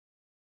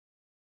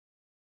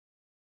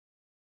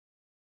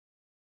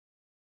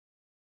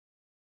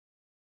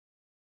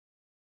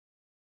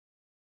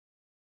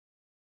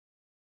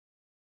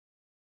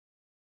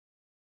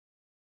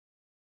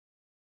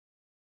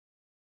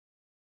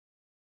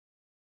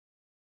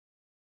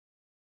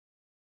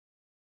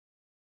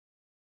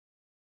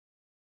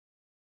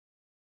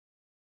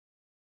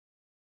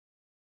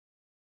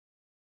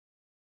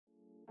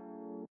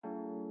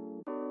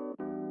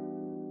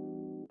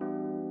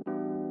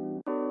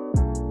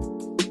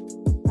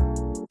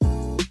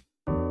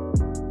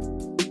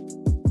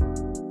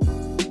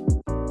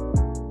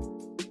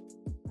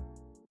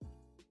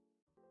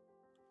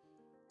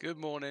Good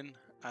morning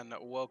and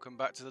welcome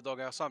back to the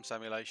Doghouse Home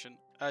Simulation.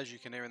 As you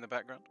can hear in the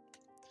background,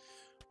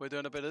 we're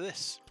doing a bit of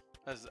this,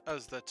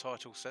 as the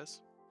title says.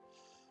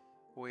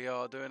 We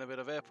are doing a bit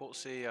of Airport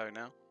CEO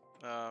now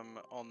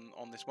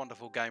on this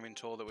wonderful gaming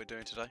tour that we're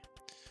doing today.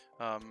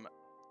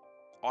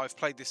 I've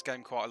played this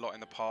game quite a lot in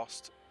the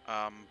past,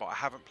 but I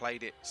haven't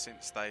played it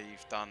since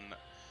they've done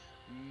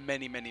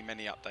many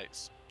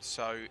updates.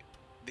 So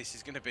this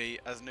is going to be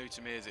as new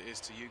to me as it is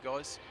to you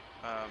guys.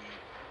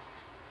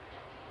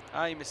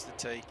 Hey, Mr.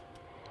 T.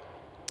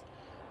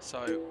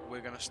 So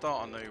we're going to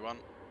start a new one.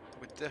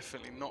 We're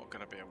definitely not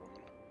going to be a woman.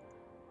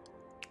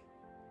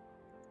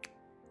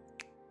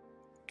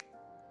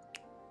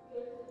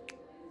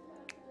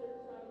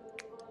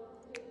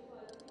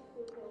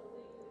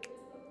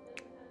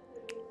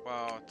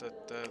 Wow,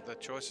 the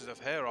choices of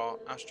hair are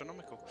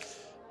astronomical.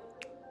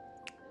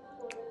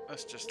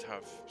 Let's just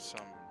have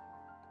some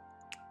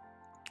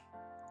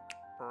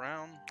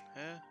brown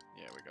hair.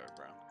 Yeah, we go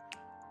brown.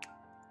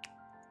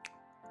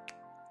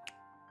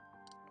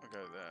 We'll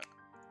go there.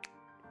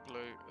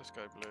 Blue, let's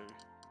go blue.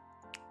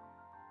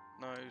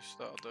 Nose,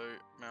 that'll do.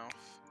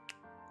 Mouth,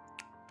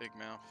 big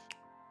mouth.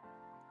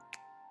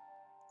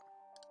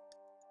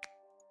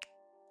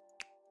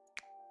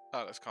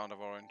 That looks kind of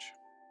orange.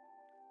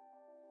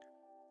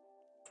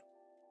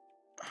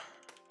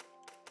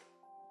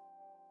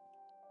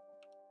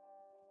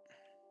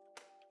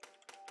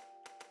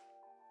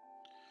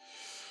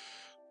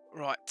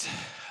 Right,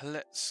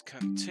 let's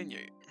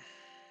continue.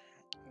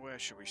 Where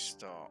should we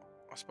start?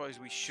 I suppose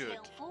we should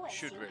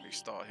really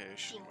start here,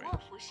 shouldn't we?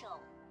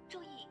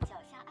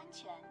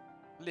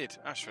 Lid,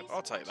 Ashford,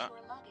 I'll take that.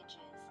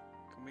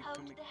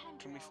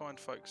 Can we find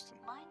Folkestone?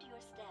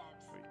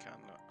 We can,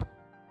 look.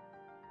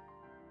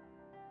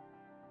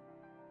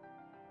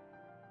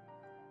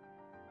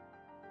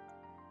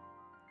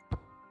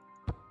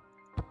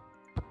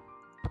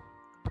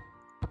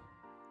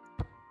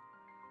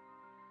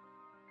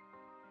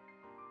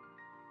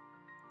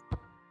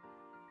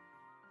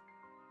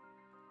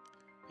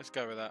 Let's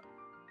go with that.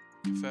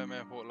 Confirm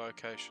airport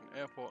location.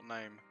 Airport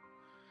name.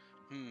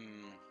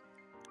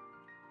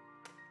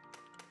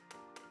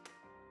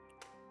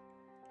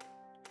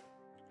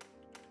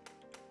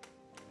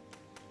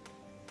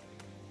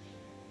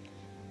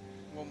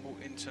 Womble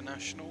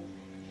International.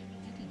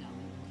 Werte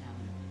Damen und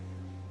Herren,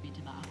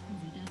 bitte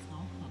beachten Sie das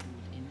Rauchverbot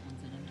in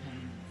unseren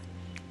Terminals.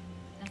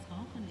 Das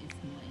Rauchen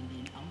ist nur in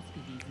den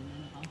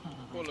ausgewiesenen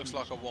Raucherbereichen. What looks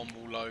like a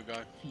Womble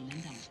logo.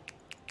 Vielen Dank.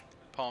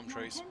 Palm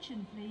trees.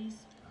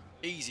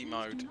 Easy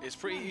mode. It's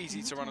pretty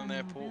easy to run an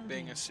airport.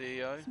 Being a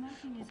CEO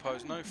will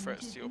pose no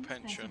threats to your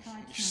pension.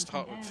 You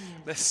start with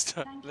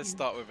let's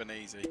start with an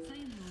easy.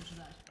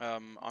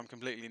 I'm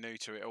completely new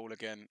to it all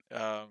again.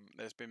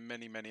 There's been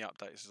many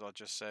updates, as I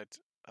just said.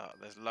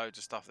 There's loads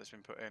of stuff that's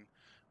been put in.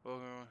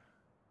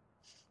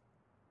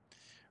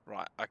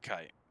 Right.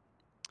 Okay.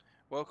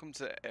 Welcome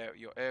to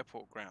your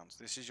airport grounds.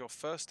 This is your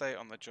first day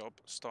on the job.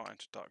 Start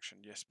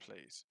introduction. Yes,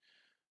 please.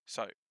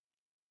 So.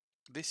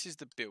 This is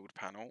the build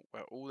panel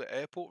where all the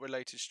airport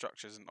related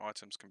structures and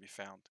items can be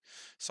found.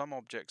 Some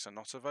objects are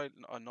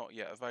not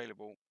yet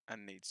available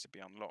and needs to be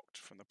unlocked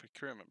from the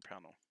procurement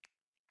panel.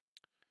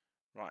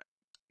 Right,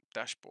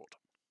 dashboard.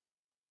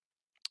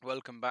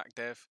 Welcome back,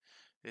 Dev.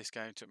 This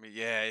game took me,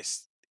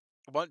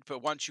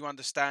 but once you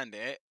understand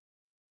it,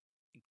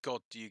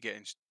 God, do you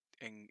get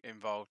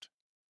involved.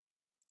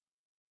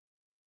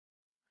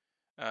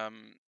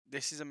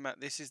 This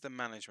is the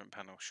management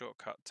panel.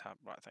 Shortcut tab.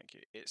 Right, thank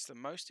you. It's the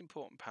most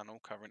important panel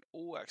covering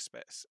all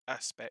aspects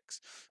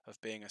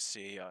of being a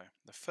CEO.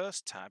 The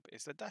first tab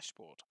is the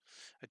dashboard,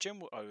 a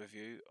general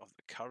overview of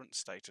the current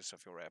status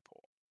of your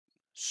airport.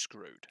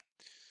 Screwed.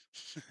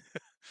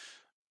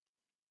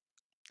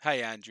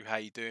 Hey Andrew, how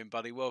you doing,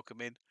 buddy?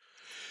 Welcome in.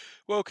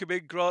 Welcome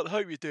in, Grant.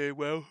 Hope you're doing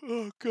well.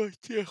 Oh god,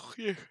 yeah.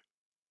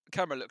 The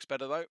camera looks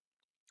better though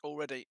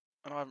already,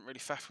 and I haven't really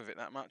faffed with it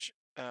that much.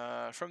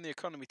 From the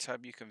economy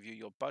tab, you can view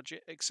your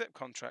budget, accept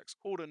contracts,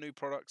 order new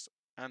products,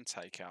 and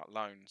take out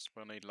loans.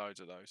 We'll need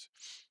loads of those.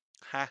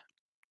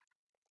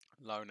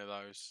 Loan of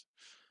those.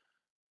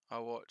 I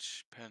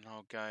watch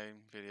Penhole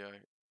game video.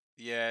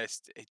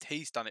 Yes,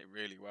 he's done it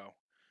really well.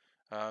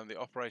 The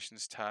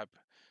operations tab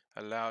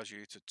allows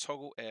you to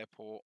toggle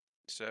airport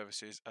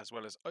services as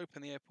well as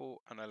open the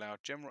airport and allow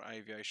general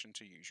aviation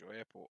to use your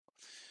airport.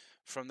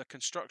 From the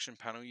construction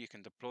panel, you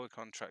can deploy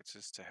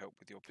contractors to help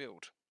with your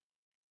build.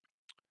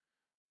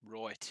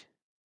 Right,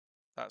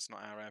 that's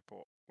not our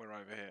airport, we're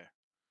over here.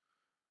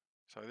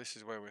 So this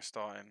is where we're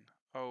starting.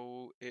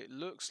 Oh, it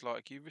looks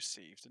like you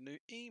received a new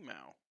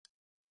email.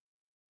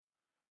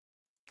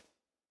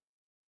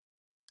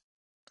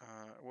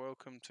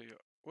 Welcome to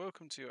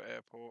your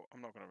airport.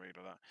 I'm not going to read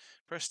all that.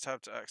 Press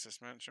tab to access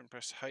management.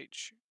 Press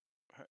H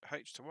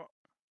to what?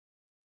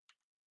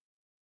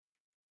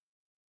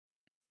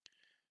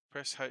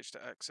 Press H to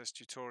access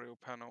tutorial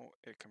panel.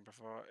 It can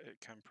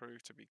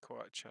prove to be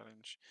quite a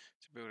challenge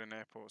to build an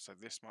airport, so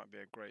this might be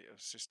a great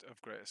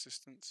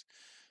assistance.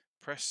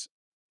 Press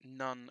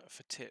none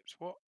for tips.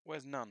 What?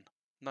 Where's none?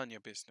 None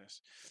your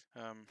business.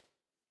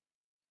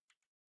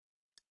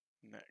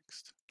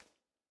 Next.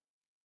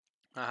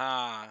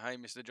 Aha! Hey,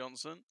 Mr.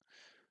 Johnson.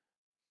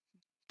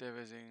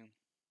 Devising.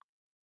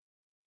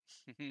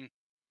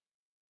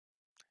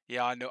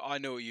 Yeah, I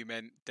know what you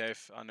meant,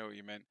 Dev. I know what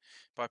you meant.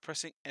 By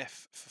pressing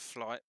F for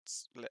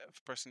flights,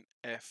 pressing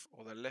F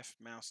or the left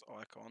mouse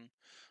icon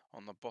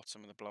on the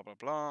bottom of the blah blah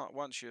blah.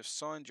 Once you have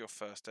signed your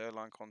first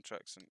airline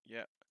contracts and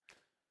yep.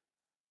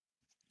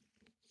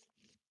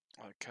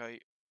 Okay,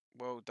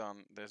 well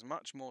done. There's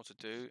much more to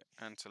do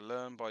and to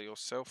learn by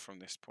yourself from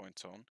this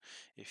point on.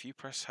 If you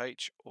press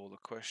H or the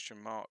question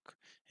mark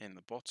in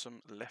the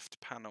bottom left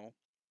panel,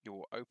 you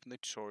will open the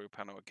tutorial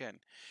panel again.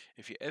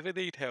 If you ever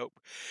need help,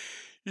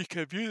 you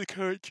can view the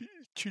current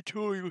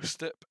tutorial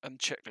step and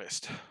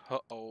checklist.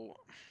 Uh-oh.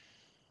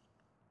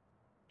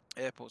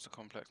 Airports are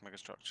complex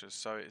megastructures,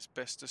 so it's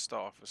best to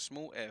start off with a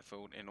small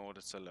airfield in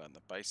order to learn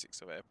the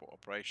basics of airport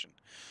operation.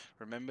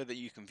 Remember that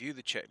you can view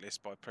the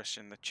checklist by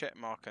pressing the check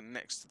marker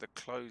next to the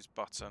close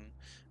button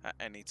at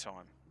any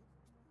time.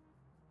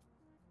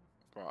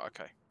 Right,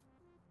 okay.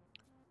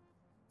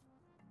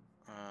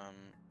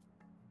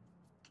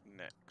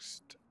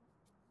 Next.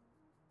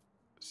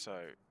 So,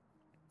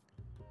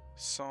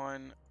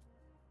 sign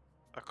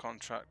a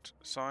contract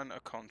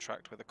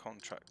with a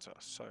contractor.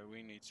 So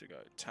we need to go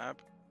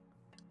tab.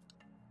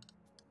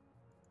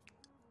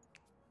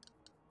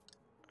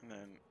 And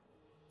then,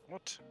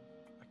 what?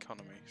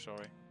 Economy,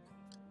 sorry.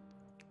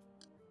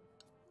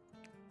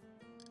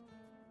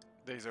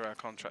 These are our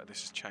contract.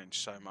 This has changed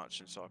so much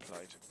since I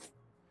played.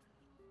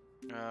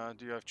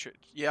 Do you have Twitch?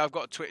 Yeah, I've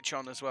got Twitch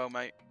on as well,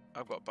 mate.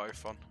 I've got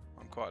both on.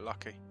 I'm quite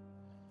lucky.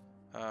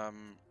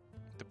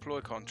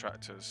 Deploy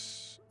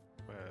contractors.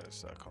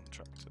 Where's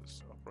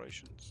contractors?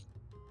 Operations.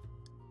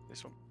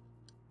 This one.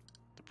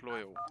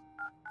 Deploy all.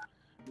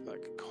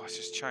 Like, God, it's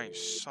just changed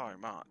so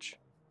much.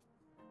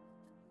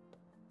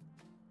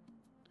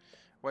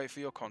 Wait for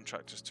your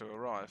contractors to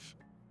arrive.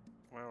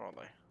 Where are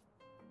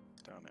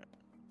they? Down here.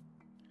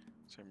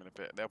 See them in a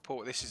bit. They'll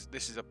pull. This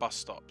is a bus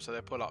stop, so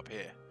they'll pull up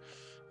here.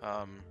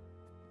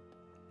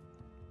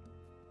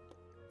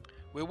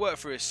 We'll work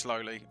through this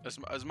slowly.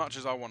 As much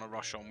as I want to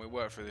rush on, we'll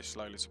work through this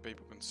slowly so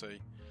people can see.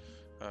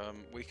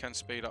 We can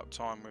speed up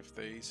time with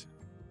these.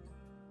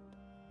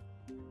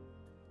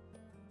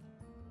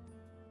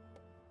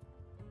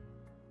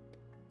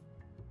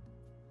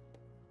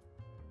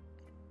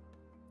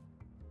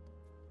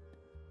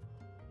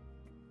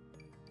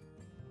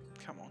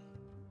 Come on,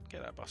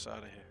 get that bus out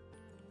of here.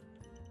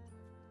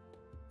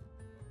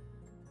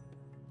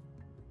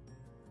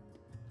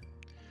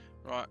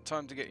 Right,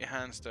 time to get your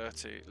hands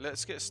dirty.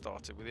 Let's get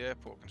started with the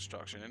airport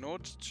construction. In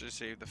order to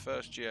receive the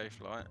first GA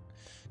flight,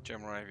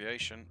 general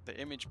aviation, the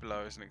image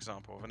below is an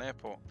example of an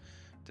airport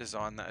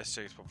design that is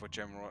suitable for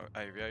general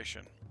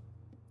aviation.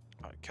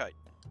 Okay.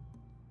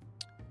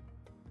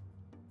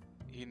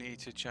 You need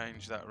to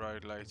change that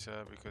road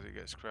later because it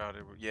gets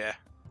crowded. Yeah.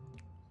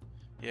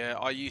 Yeah,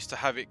 I used to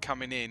have it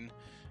coming in,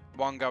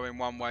 one going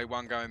one way,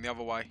 one going the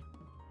other way.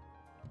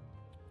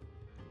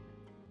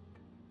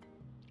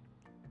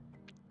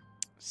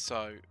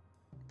 So,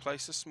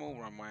 place a small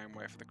runway and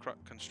wait for the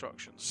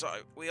construction. So,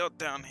 we are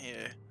down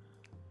here.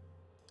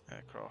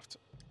 Aircraft.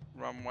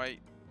 Runway.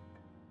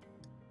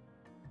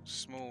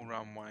 Small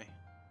runway.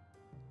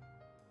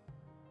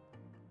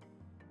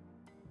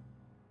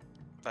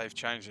 They've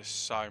changed this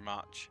so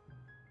much.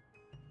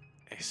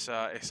 It's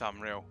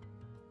unreal.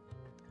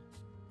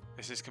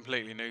 This is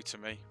completely new to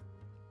me.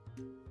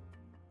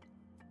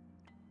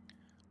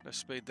 Let's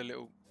speed the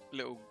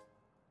little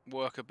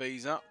worker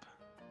bees up.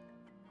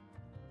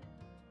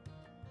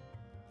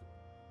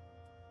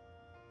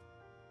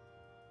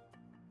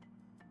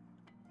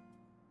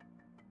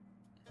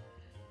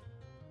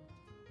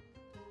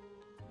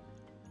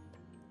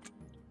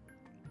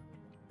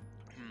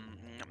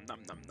 Num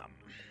num num.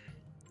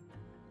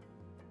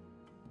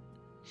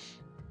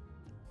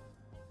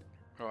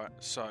 Right,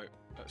 so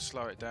let's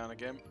slow it down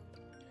again.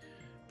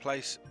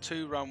 Place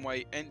 2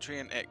 runway entry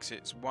and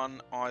exits,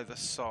 one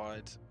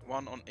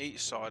on each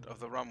side of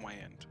the runway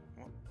end.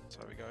 What? So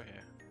we go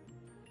here.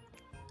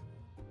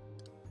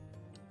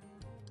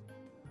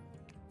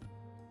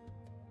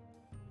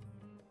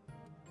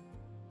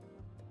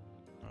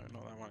 No,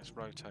 not that one. It's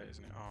rotate,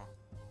 isn't it? Oh.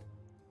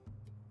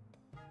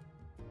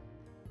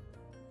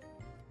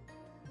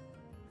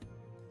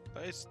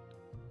 That is.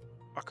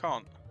 I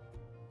can't.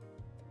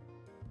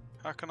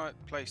 How can I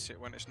place it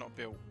when it's not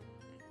built?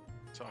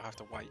 So I have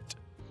to wait.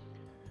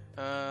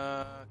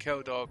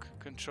 Keldog,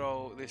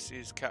 control. This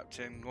is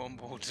Captain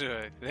Womble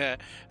 2. Yeah,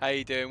 how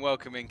you doing?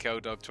 Welcome in,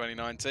 Keldog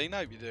 2019.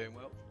 Hope you're doing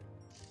well.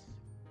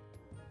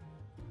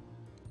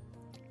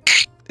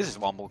 This is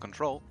Womble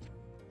control.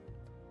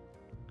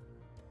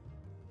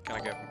 Can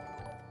I get?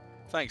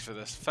 Thanks for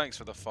this. Thanks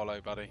for the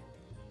follow, buddy.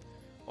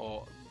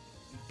 Or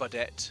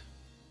budette.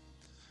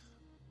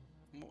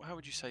 How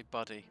would you say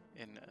buddy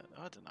in?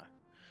 I don't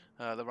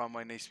know. The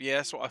runway needs. Yeah,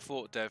 that's what I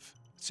thought, Dev.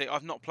 See,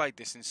 I've not played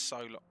this in so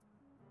long.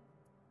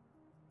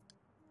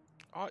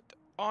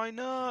 I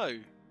know.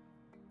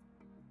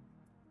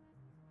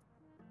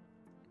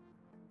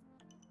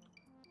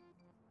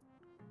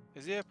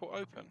 Is the airport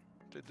open?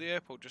 Did the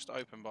airport just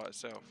open by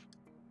itself?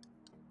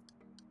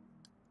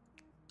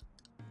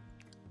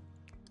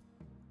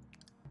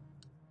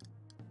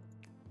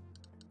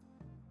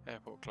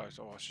 Airport closed.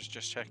 Oh, I was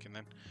just checking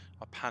then.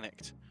 I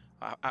panicked.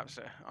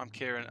 I'm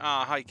Kieran.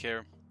 Ah, hi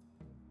Kieran.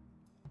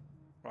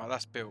 Right,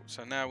 that's built.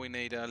 So now we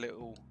need a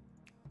little.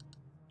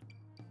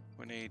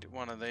 We need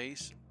one of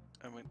these,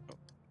 and we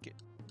get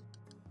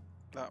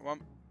that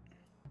one.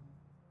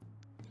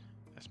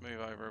 Let's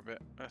move over a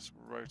bit. Let's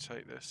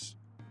rotate this.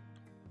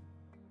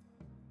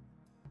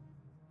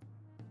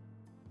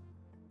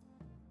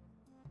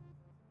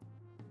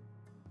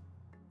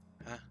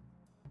 Huh?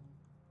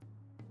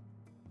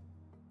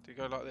 Do you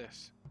go like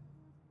this?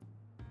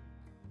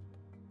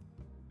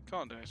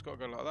 Can't do it. It's got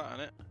to go like that,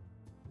 innit?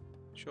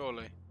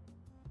 Surely.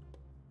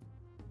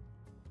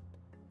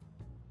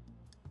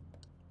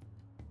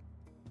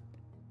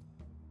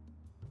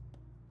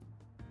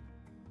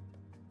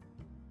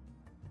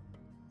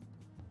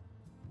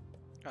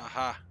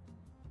 Aha.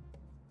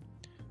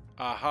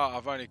 Aha,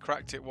 I've only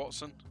cracked it,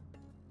 Watson.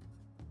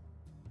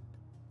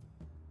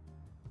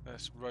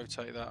 Let's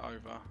rotate that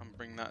over and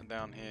bring that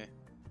down here.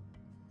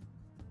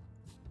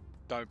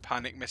 Don't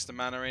panic, Mr.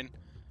 Mannering.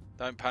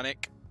 Don't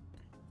panic.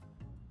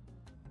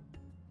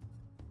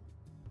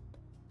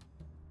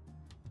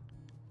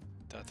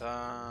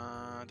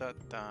 Da da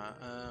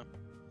da.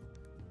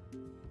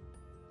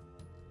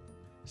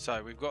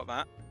 So we've got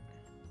that.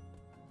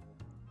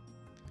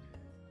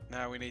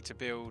 Now we need to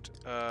build.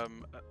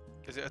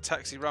 Is it a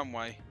taxi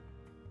runway?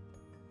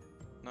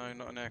 No,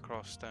 not an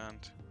aircraft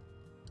stand.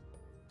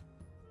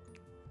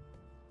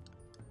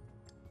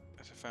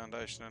 There's a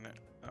foundation in it.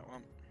 That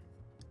one.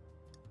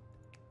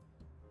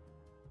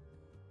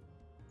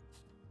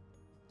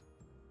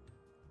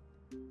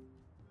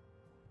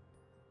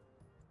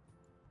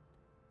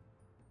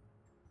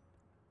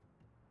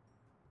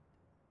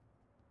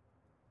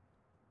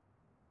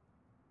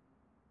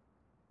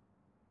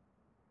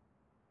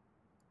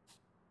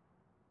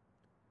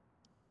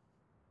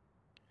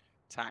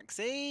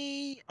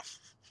 Taxi!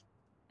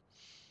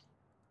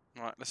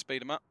 Right, let's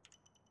speed them up.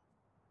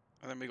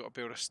 And then we've got to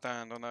build a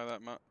stand, I know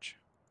that much.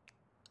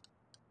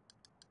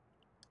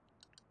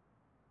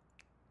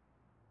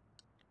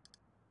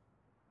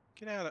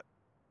 Get out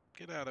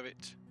of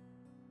it.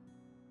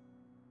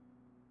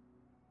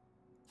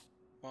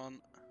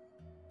 1,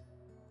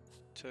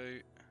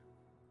 2,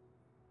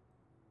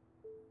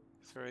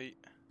 3.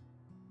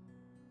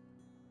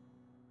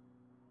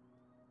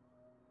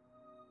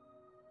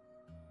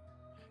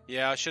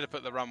 Yeah, I should have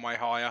put the runway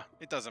higher.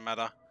 It doesn't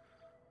matter.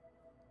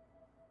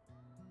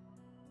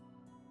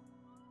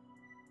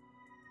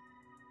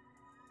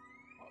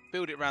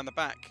 Build it round the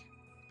back.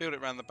 Build it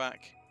round the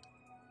back.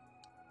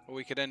 Or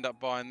we could end up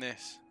buying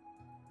this.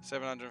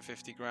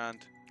 750 grand.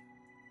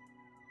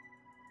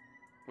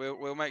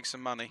 We'll make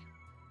some money.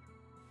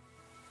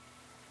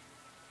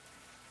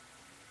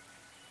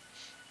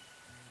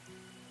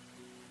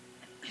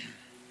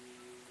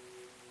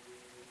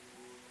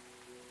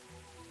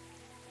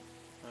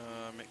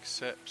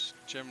 Accepts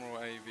general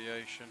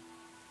aviation.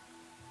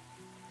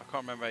 I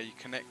can't remember how you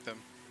connect them.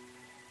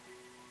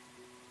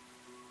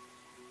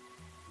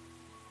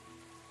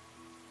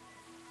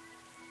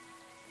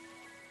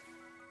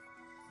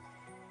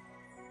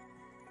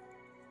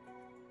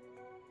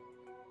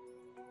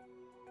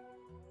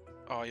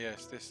 Oh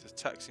yes, this is the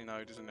taxi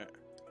node, isn't it?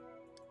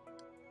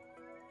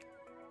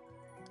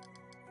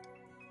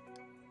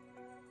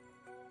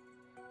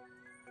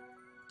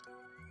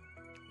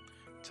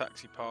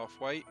 Taxi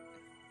pathway.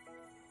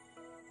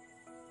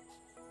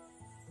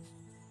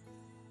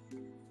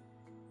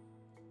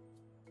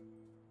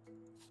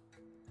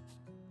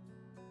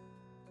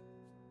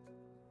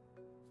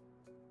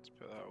 Let's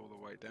put that all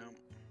the way down.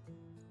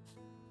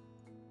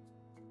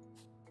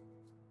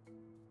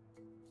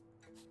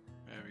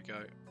 There we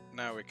go.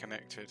 Now we're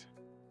connected.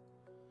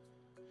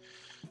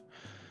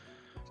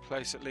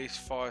 Place at least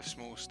 5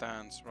 small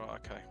stands. Right,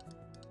 okay.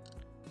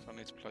 So I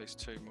need to place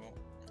 2 more.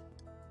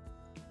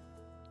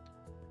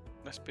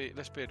 Let's be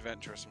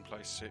adventurous and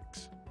place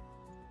 6.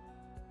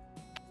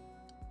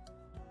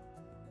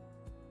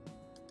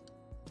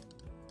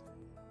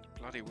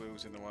 Bloody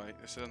wheels in the way.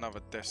 This is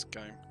another desk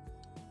game.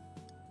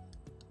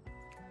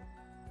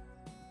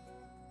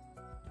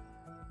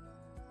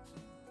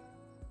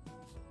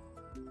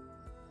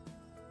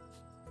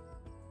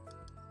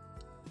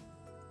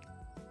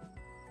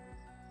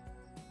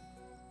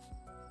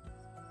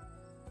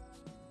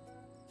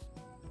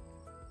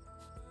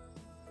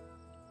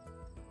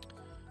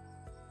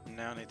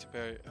 Now need to be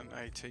an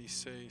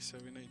ATC, so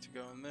we need to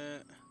go on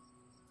there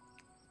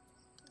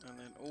and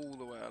then all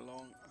the way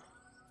along.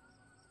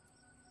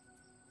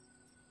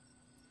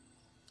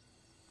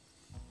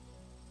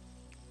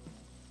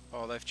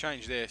 Oh, they've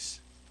changed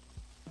this.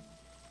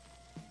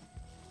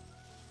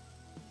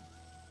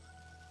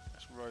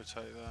 Let's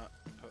rotate that,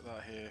 put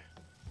that here.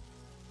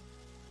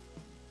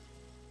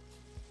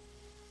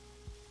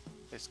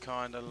 It's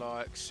kind of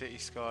like City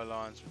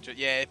Skylines.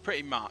 Yeah,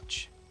 pretty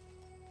much.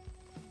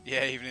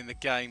 Yeah, even in the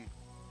game.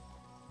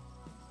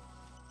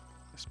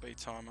 Let's speed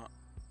time up.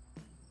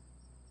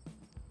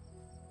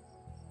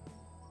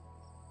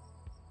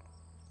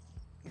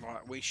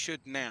 Right, we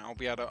should now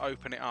be able to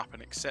open it up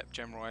and accept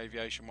general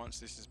aviation once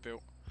this is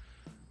built.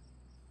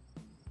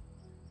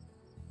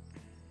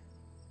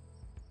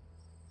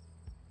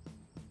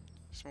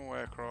 Small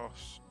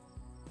aircrafts.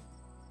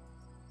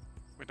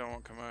 We don't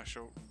want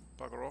commercial.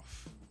 Bugger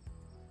off.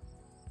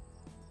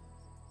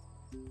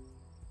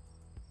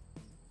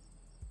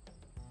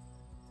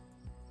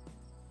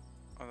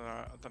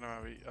 I don't know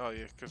how we... Oh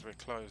yeah, because we're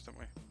closed, aren't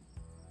we?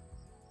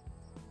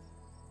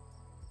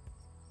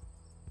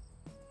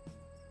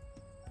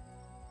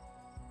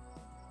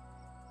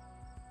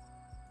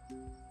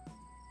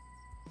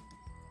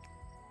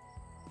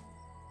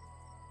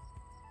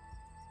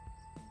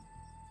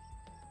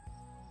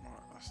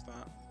 Right, that's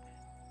that.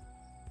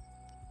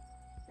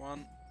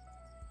 One.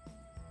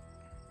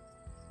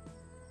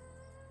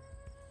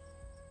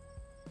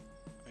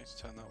 I need to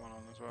turn that one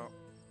on as well.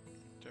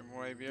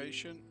 General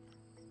aviation.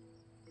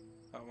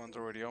 That one's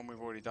already on. We've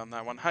already done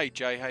that one. Hey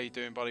Jay, how you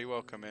doing, buddy?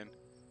 Welcome in.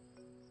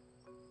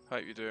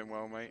 Hope you're doing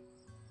well, mate.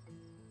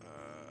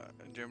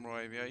 General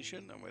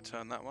aviation, and we'll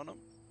turn that one on.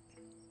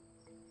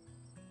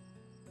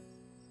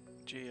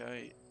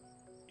 GA,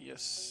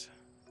 yes.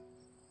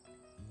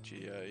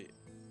 GA,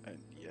 and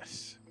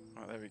yes.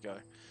 Right, there we go.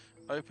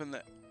 Open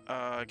the.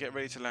 Get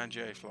ready to land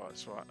GA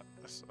flights. Right,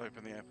 let's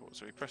open the airport.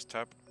 So we press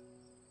tab.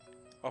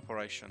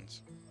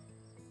 Operations.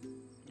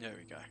 There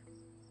we go.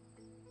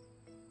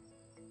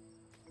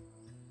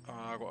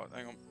 I got.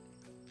 Hang on.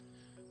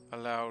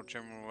 Allow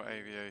general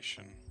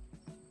aviation.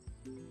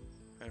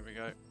 There we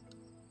go.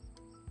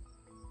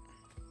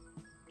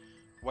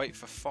 Wait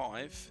for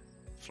 5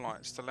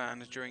 flights to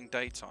land during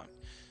daytime.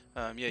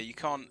 Yeah, you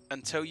can't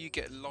until you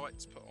get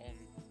lights put on.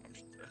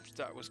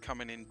 That was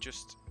coming in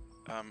just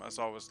as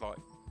I was like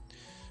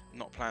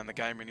not playing the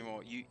game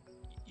anymore. You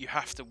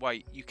have to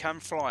wait. You can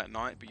fly at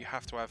night, but you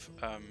have to have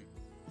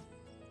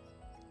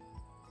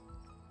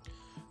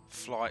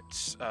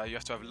flights. You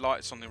have to have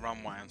lights on the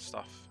runway and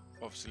stuff.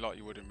 Obviously, like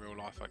you would in real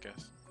life, I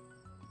guess.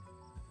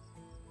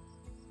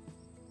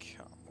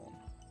 Come on.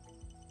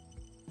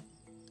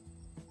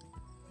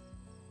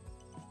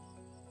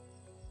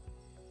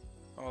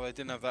 Oh, they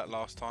didn't have that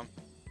last time.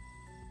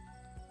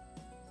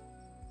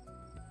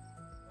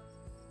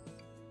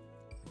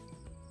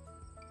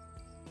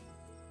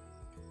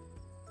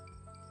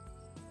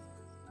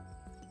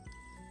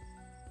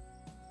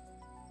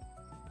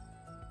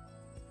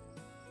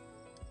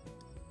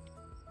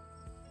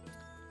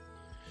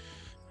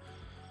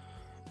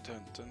 Dun,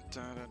 dun,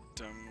 dun, dun,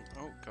 dun.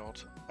 Oh god,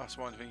 that's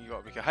one thing you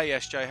got to be. Hey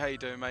SJ, how you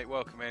doing, mate?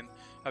 Welcome in.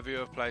 Have you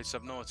ever played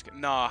Subnautica?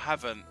 No, I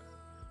haven't.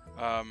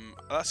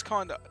 That's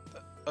kind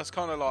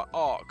of like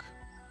Ark,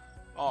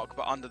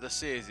 but under the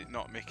sea, is it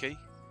not, Mickey?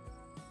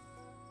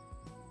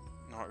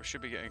 Alright, we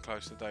should be getting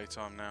close to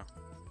daytime now.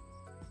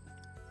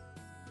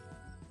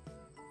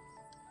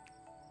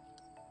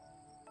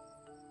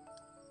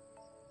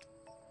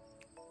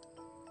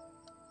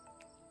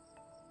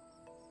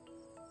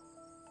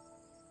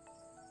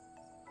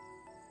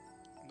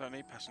 Don't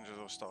need passengers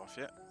or staff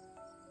yet.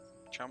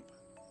 Chump.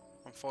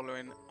 I'm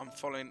following.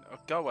 Oh,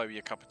 go away with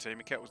your cup of tea.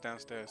 My kettle's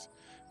downstairs.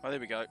 Oh, there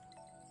we go.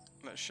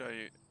 Let's show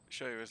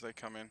you as they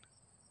come in.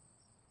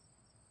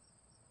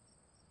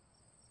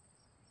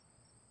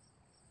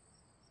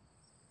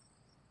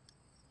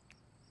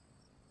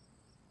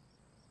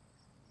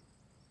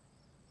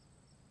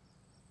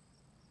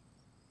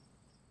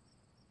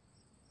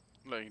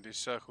 Look, you can do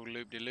circle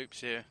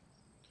loop-de-loops here.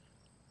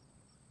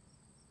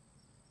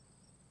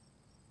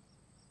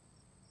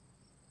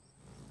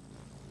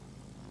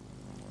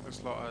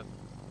 Looks like I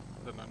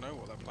don't know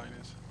what that plane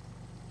is.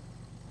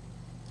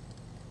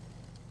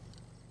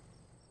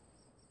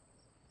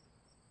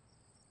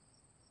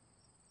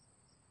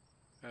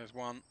 There's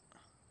one.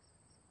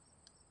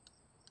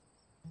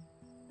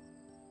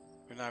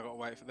 We've now got to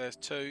wait for. There's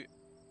 2.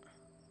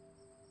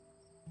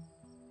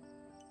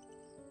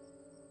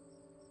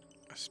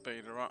 Let's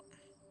speed her up.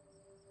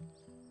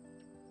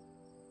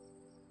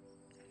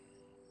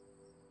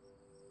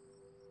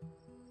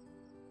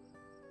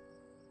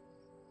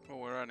 Oh,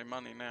 we're earning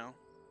money now.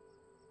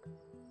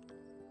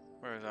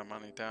 Where is our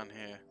money? Down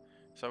here.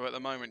 So at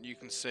the moment you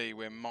can see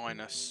we're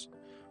minus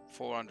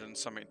 $400 and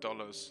something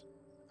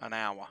an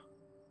hour.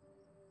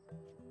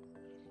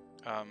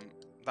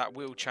 That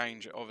will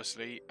change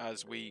obviously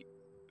as we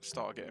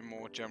start getting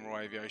more general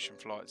aviation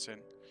flights in.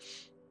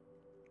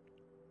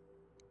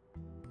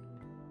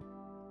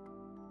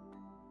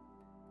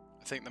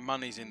 I think the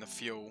money's in the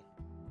fuel.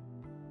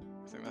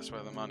 I think that's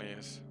where the money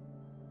is.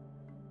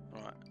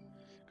 Right.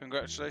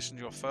 Congratulations,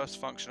 your first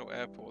functional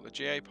airport. The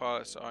GA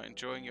pilots are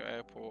enjoying your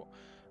airport,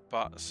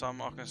 but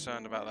some are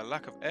concerned about the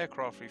lack of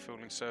aircraft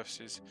refueling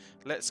services.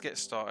 Let's get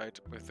started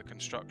with the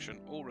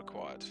construction. All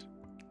required.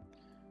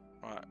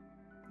 Right.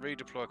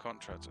 Redeploy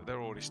contractor.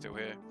 They're already still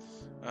here.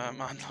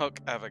 Unlock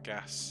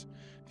Avgas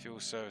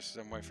fuel services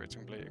and wait for it to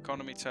complete.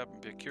 Economy tab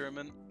and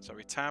procurement. So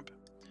we tab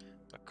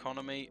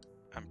economy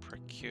and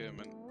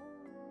procurement,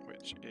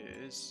 which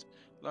is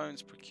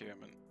loans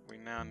procurement. We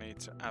now need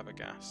to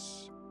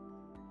Avgas.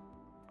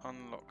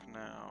 Unlock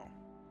now.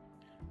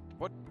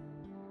 What?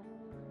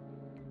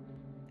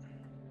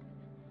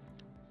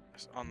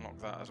 Let's unlock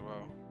that as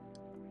well.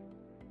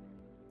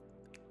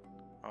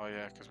 Oh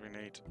yeah, because we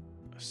need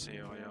a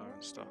CIO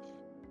and stuff.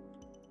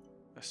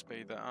 Let's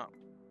speed that up.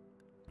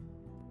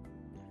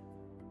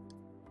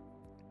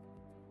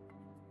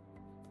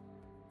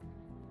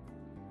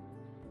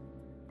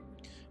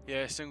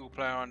 Yeah, single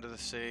player under the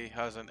sea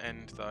has an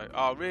end though.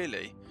 Oh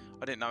really?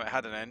 I didn't know it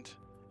had an end.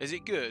 Is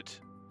it good?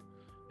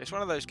 It's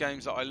one of those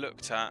games that I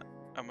looked at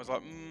and was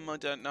like, I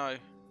don't know.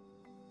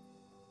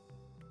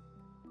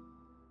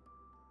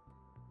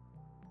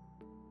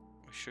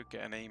 We should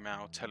get an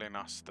email telling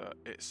us that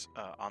it's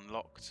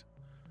unlocked.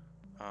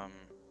 How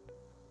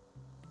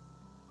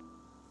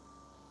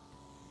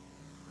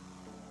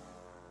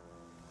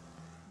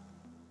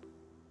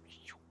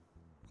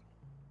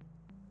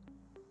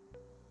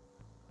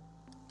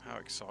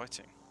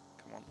exciting.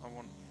 Come on, I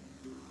want...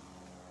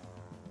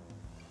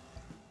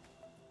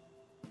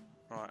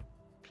 Right,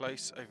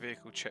 place a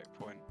vehicle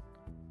checkpoint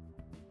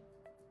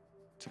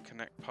to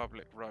connect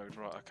public road.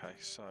 Right, okay,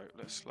 so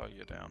let's slow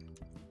you down.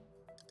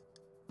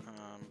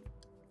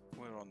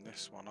 We're on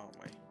this one, aren't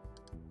we?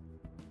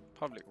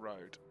 Public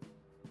road.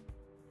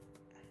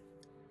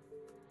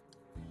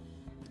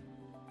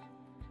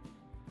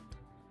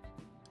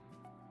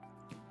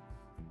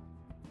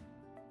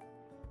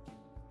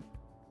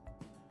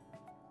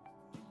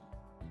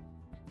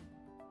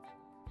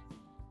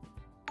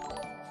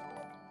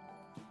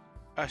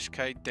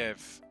 Ashk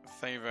Dev,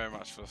 thank you very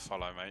much for the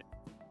follow, mate.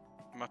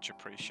 Much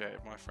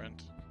appreciated, my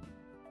friend.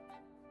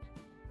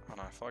 Oh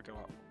no, if I go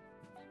up,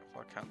 if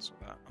I cancel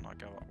that and I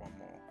go up one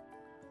more,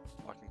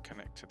 I can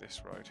connect to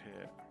this road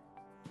here.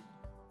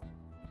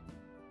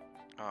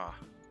 Ah,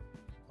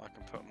 I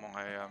can put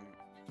my,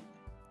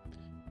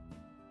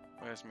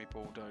 where's my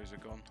bulldozer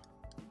gone?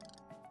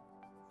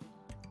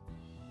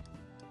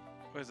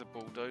 Where's the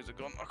bulldozer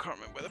gone? I can't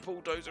remember where the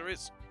bulldozer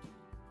is.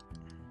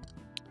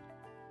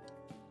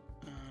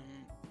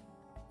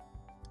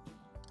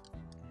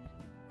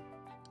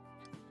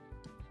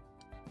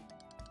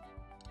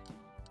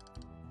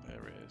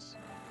 There it is.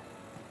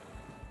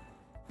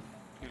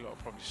 You lot are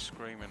probably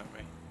screaming at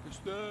me. It's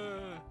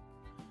there!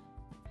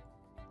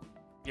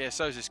 Yeah,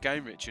 so's this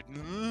game, Richard.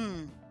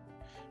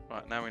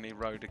 Right, now we need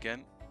road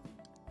again.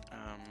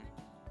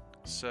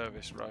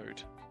 Service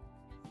road.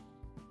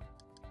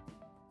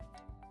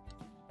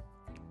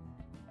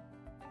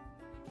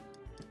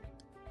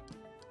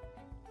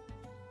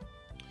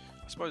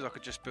 I suppose I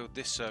could just build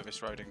this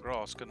service road in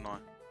grass, couldn't I?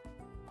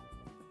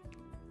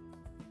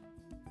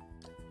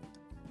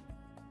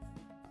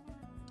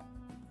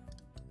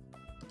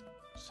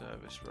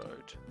 Service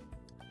road.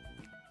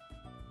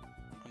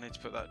 I need to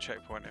put that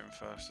checkpoint in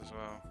first as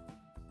well.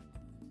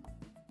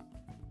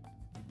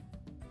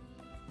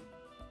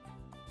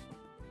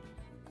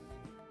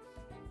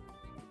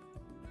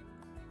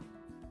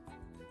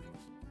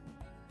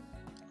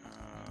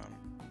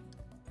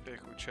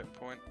 Vehicle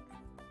checkpoint.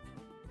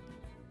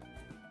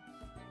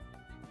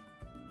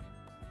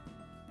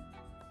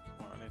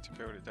 Right, I need to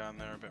build it down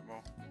there a bit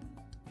more.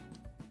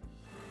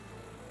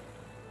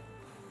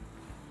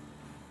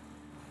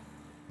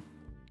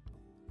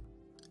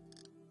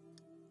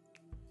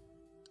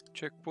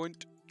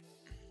 Checkpoint.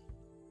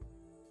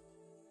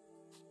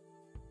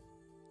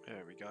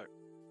 There we go.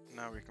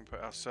 Now we can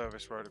put our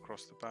service road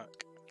across the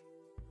back.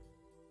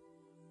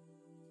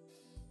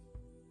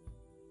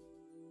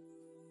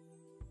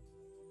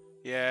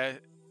 Yeah,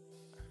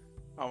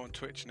 I'm on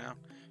Twitch now.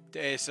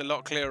 It's a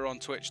lot clearer on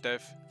Twitch,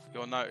 Dev.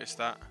 You'll notice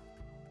that.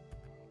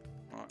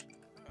 Right,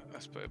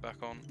 let's put it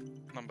back on.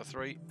 Number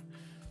 3.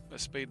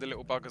 Let's speed the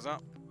little buggers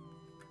up.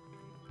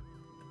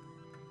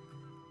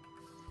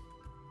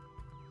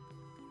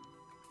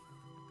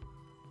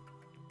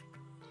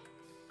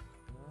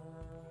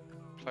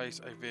 Place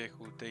a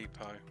vehicle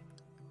depot.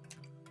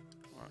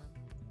 Right,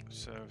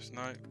 service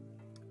note.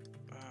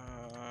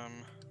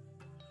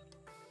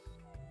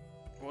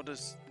 What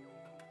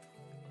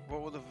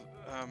would the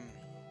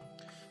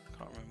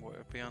can't remember what it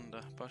would be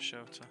under. Bus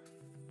shelter.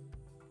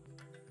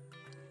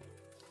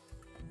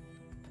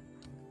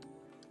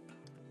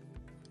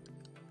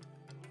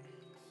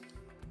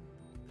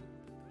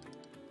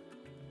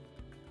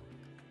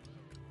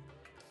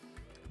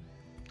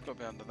 Got to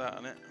be under that,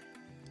 isn't it?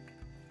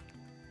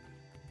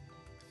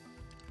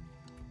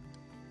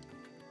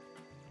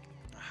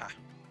 Aha.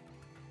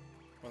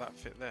 Will that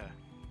fit there?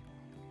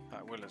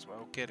 That will as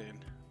well. Get in.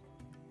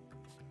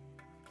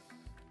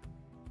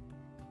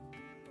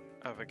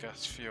 Other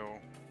gas fuel.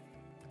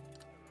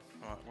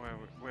 Right,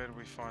 where do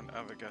we find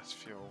other gas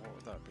fuel? What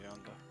would that be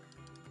under?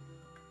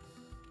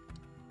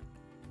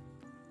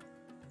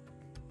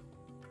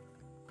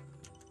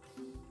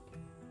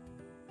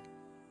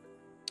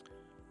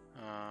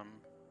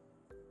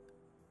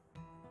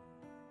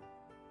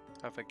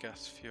 Other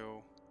gas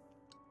fuel.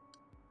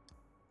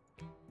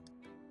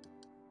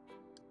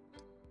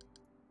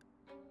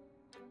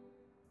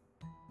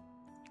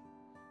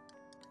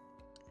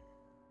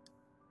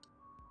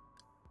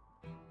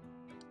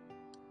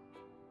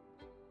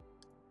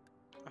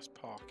 That's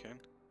parking.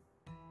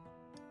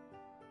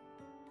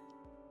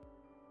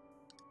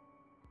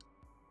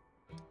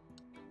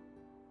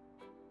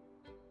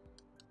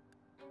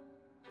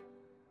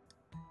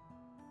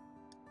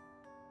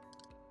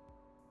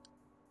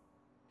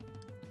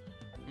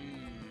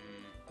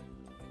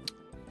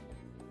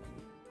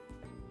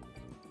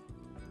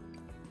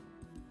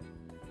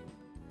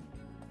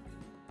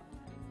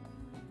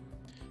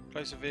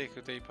 Place a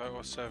vehicle depot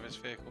or service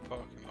vehicle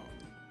parking lot.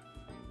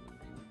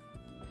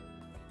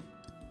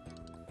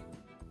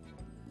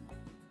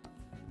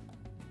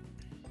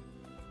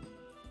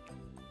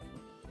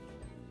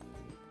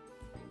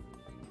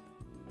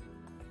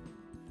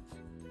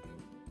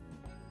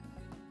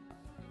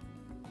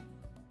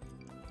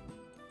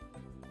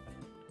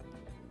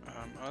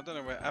 I don't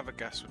know where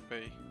Avagas would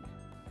be.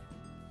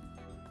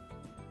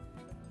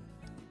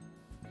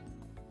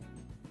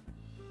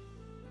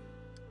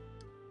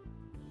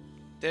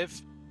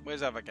 Dev,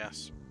 where's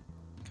Avagas?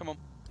 Come on.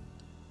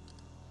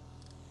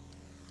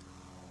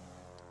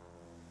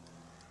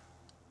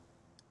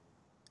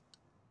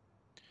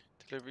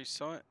 Delivery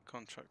site,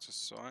 contractor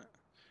site,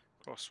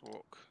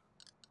 crosswalk,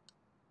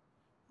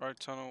 road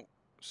tunnel,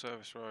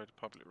 service road,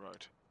 public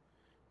road,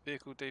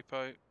 vehicle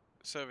depot,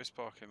 service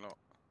parking lot,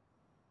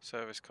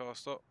 service car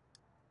stop,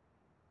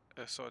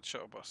 airside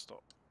shuttle bus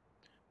stop.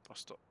 Bus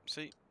stop.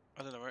 See,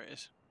 I don't know where it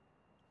is.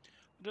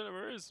 I don't know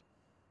where it is.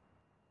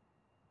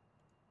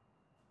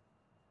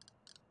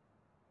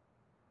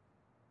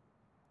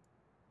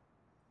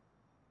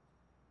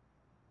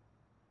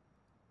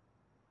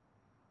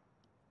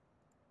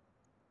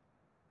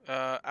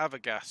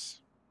 Avagas,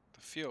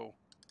 the fuel.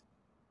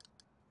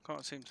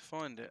 Can't seem to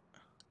find it.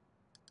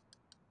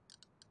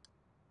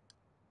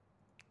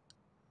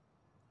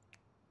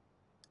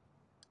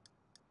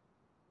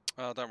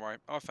 Oh, don't worry,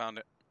 I found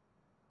it.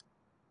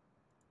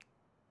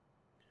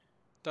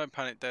 Don't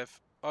panic, Dev.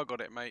 I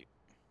got it, mate.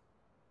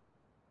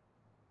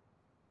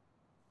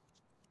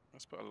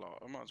 Let's put a large.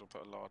 I might as well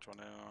put a large one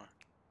in.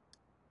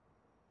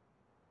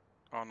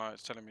 Oh no,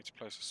 it's telling me to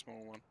place a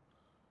small one.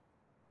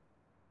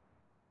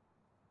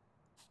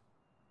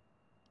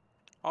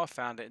 I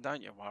found it,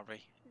 don't you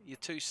worry. You're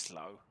too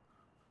slow.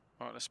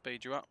 Right, let's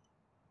speed you up.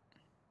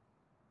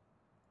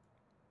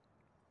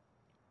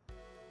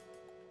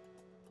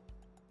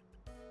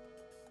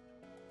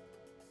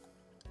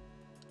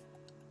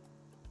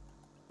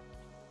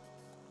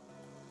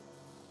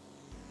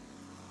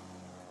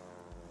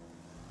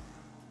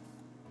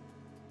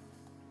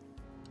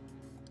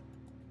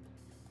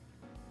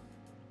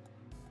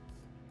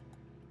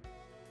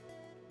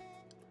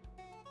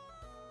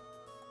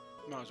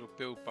 Might as well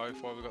build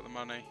both while we've got the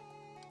money.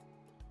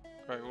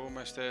 Great, we're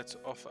almost there to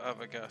offer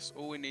Avagas.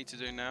 All we need to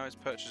do now is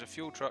purchase a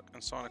fuel truck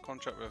and sign a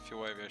contract with a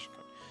fuel aviation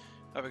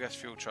company. Avagas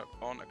fuel truck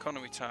on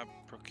economy tab,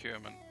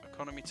 procurement.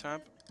 Economy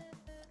tab,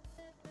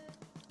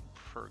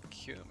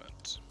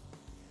 procurement.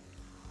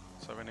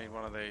 So we need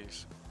one of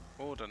these.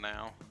 Order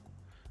now,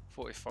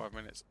 45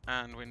 minutes,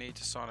 and we need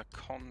to sign a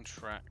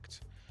contract,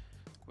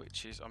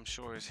 which is, I'm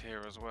sure, is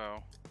here as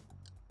well.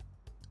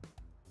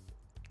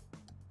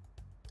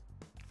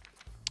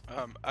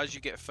 As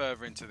you get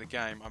further into the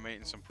game, I'm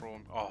eating some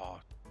prawn.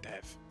 Oh,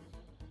 Dev.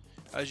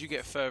 As you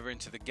get further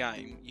into the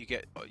game, you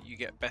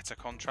get better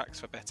contracts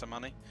for better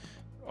money,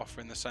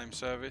 offering the same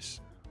service.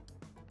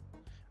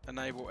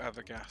 Enable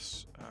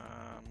Avagas.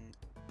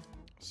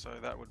 So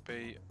that would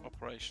be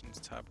operations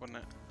tab, wouldn't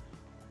it?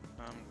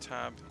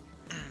 Tab,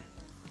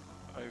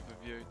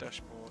 overview,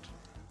 dashboard,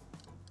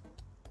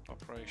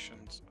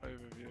 operations,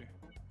 overview.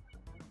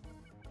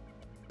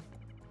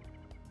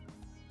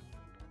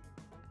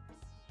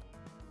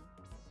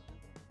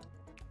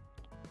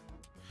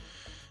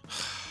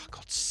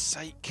 God's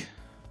sake.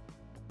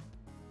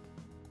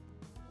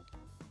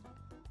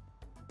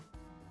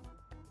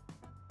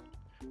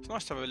 It's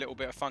nice to have a little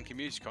bit of funky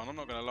music on, I'm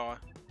not going to lie.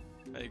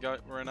 There you go,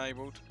 we're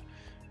enabled.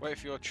 Wait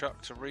for your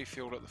truck to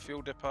refuel at the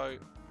fuel depot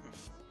and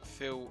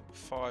fill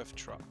 5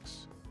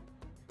 trucks.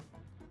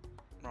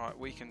 Right,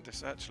 we can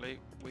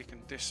we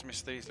can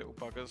dismiss these little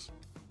buggers.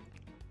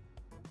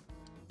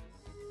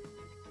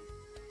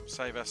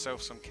 Save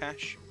ourselves some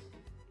cash.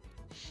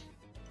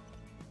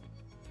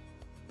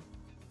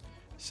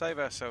 Save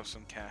ourselves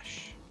some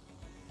cash.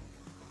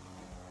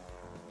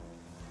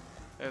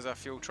 There's our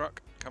fuel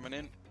truck coming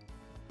in.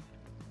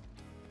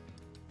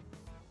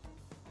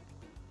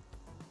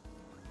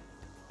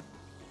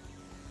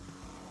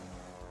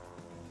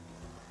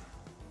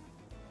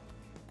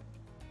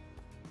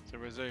 So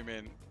we're zoom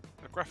in.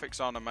 The graphics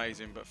aren't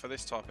amazing, but for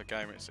this type of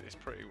game, it's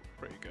pretty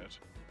good.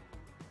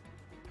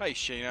 Hey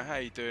Sheena, how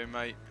you doing,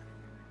 mate?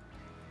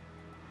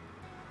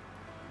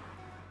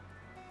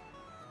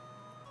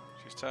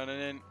 She's turning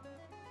in.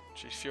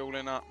 She's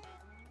fueling up.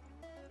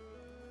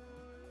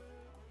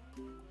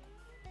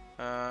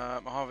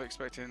 I'm half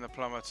expecting the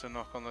plumber to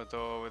knock on the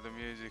door with the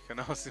music and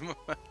ask him.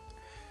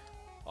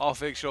 I'll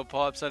fix your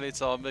pipes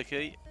anytime,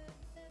 Mickey.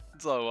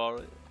 Don't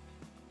worry.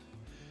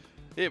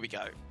 Here we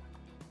go.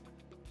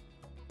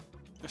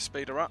 Let's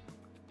speed her up.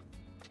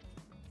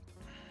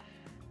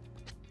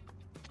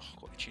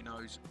 Oh, got itchy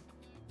nose.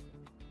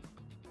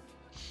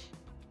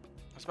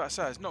 I was about to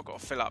say, it's not got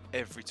to fill up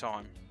every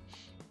time.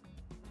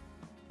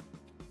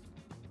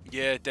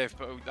 Yeah, Dev,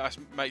 but that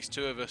makes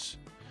 2 of us.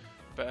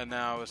 Better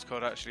now as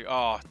COD actually.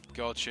 Oh,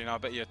 God, Sheen, I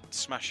bet you're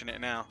smashing it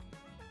now.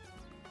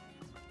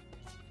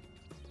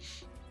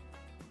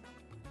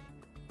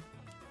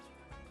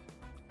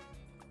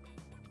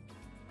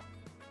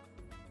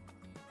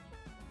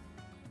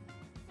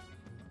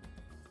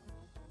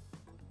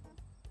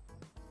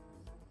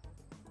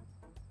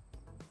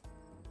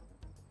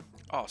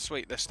 Oh,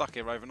 sweet. They're stuck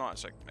here overnight,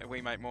 so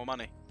we make more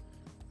money.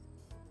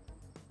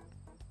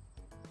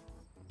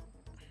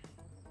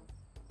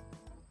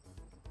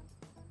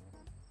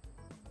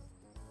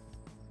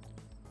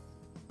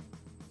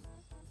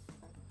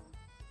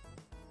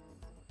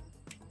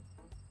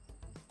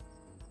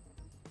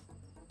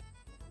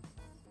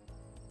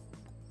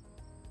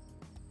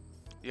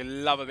 You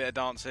love a bit of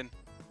dancing.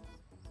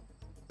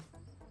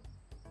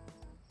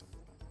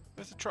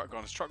 Where's the truck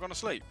gone? Is the truck gone to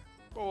sleep?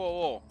 Whoa, whoa,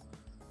 whoa.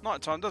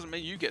 Night time doesn't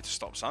mean you get to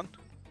stop, son.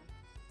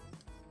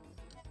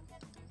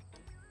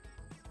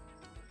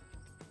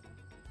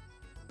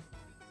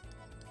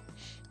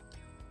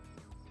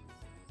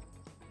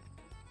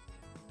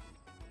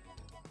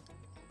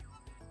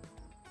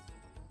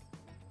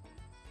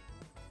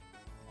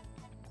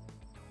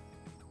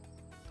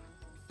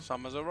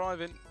 Summer's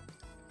arriving.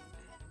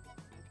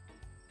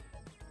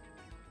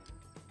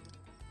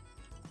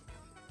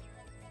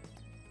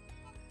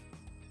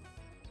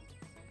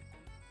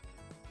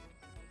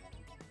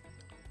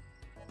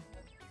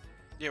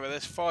 Yeah, well,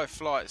 there's 5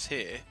 flights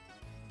here,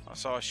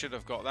 so I should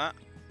have got that.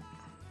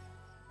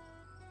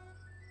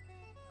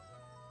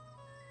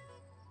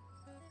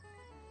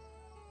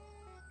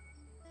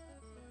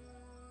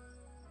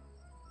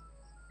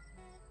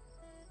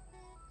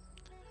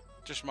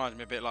 Just reminds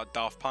me a bit like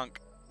Daft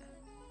Punk.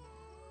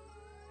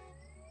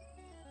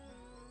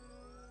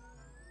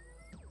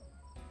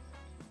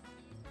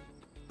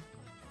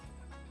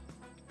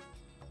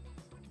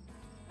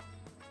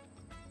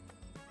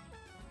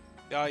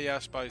 Yeah, I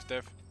suppose,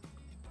 Dev.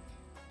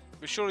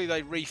 But surely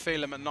they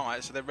refill them at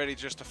night, so they're ready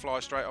just to fly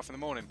straight off in the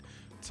morning.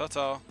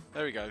 Ta-ta.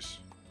 There he goes.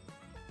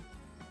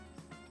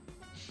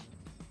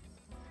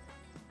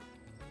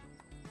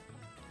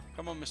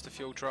 Come on, Mr.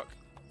 Fuel Truck.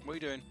 What are you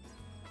doing?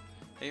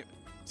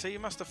 See, you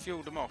must have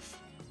fueled them off.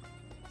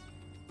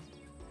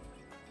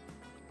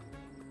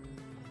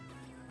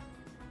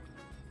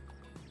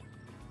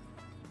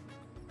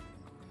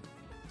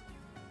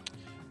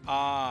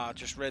 Ah,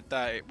 just read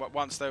that.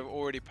 Once they've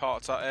already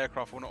parked our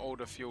aircraft, will not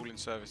order fuel in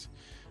service.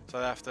 So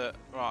they have to...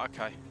 Right,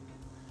 okay.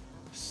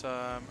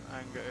 Some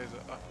anger is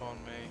up on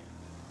me.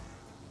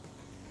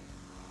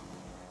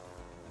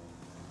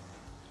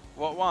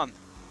 What one?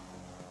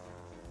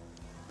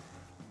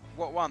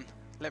 What one?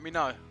 Let me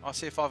know. I'll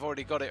see if I've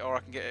already got it or I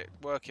can get it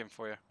working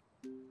for you.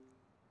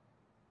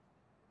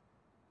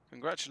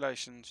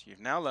 Congratulations,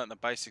 you've now learnt the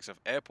basics of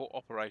airport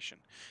operation.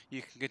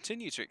 You can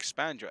continue to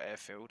expand your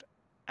airfield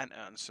and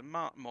earn some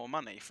more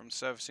money from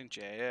servicing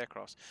GA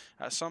aircraft.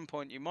 At some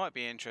point you might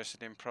be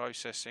interested in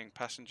processing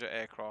passenger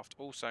aircraft,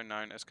 also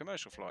known as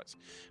commercial flights.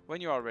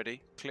 When you are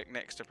ready, click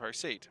next to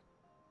proceed.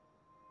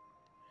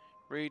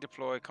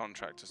 Redeploy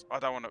contractors. I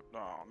don't want to...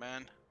 Oh,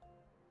 man.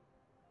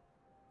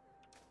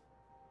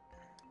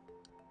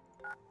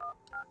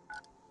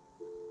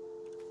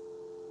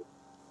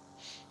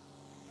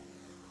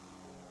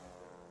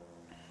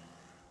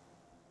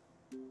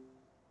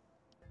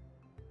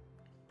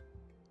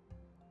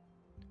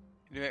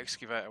 New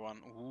excavator one.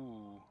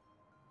 Ooh.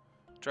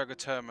 Drag a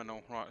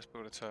terminal. Right, let's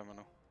build a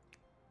terminal.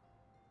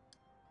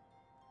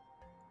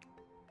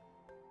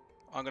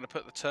 I'm going to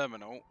put the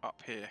terminal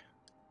up here.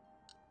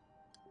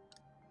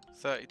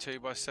 32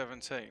 by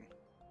 17.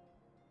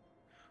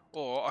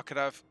 Or I could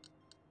have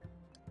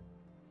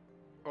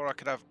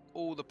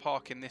all the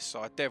parking this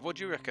side. Dev, what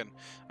do you reckon?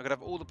 I could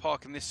have all the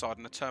parking this side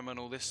and the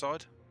terminal this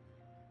side.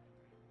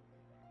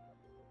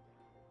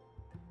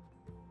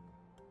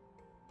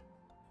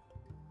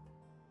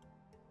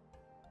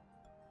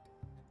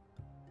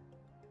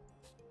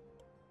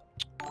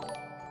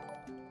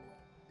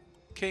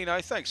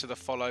 Kino, thanks for the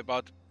follow,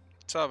 bud.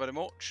 So very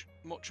much.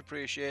 Much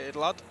appreciated,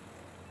 lad.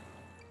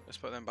 Let's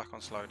put them back on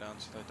slowdown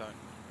so they don't.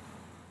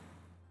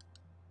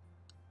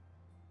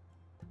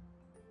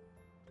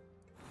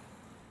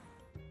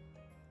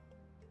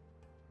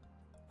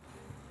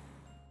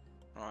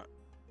 Right.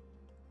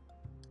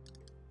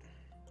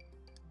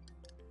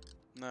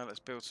 Now let's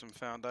build some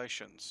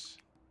foundations.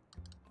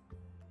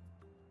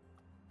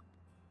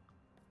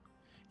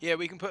 Yeah,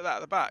 we can put that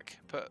at the back.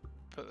 Put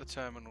the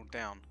terminal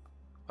down.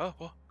 Oh,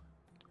 what?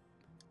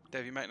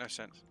 Dev, you make no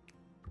sense.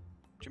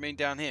 Do you mean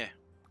down here?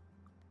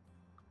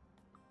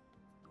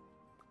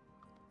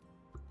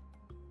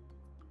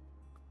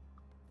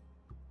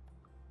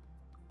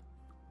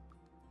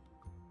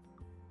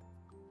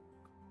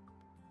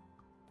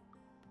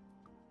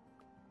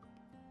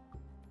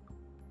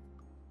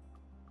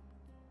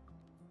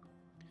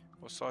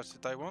 What size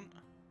did they want?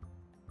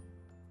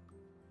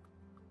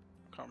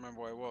 I can't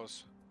remember what it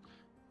was.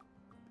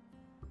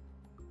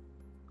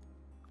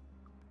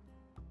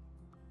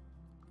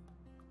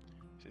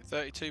 Is it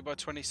 32 by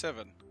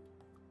 27?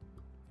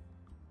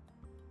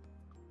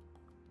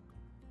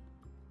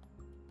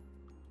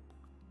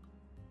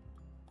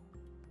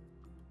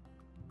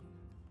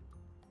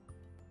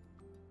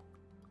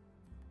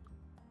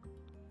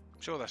 I'm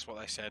sure that's what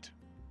they said.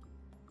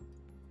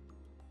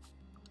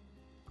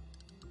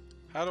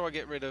 How do I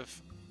get rid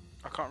of...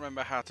 I can't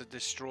remember how to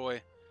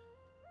destroy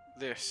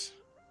this.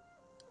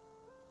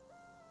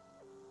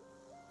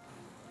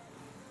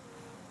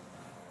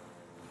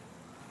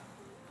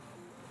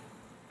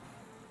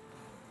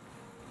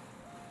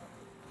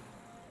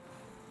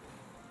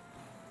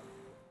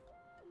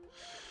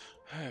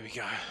 There we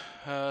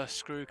go.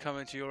 Screw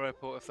coming to your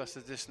airport if that's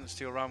the distance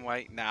to your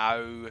runway.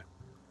 No.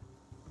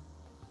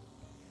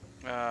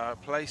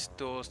 Place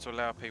doors to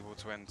allow people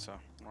to enter.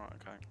 Right,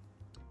 okay.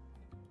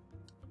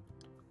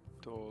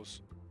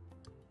 Doors.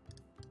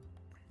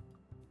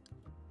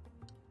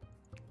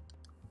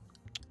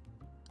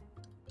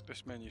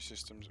 This menu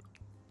system's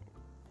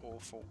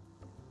awful.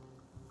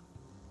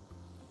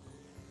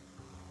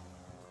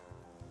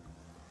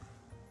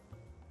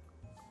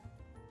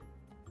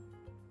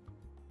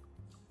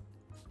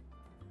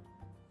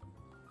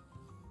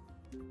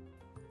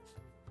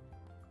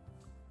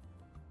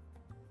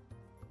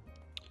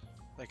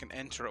 They can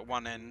enter at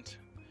one end,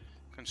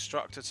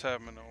 construct a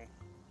terminal,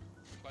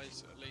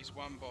 place at least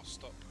one bus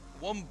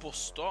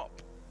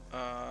stop,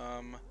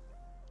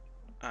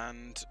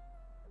 and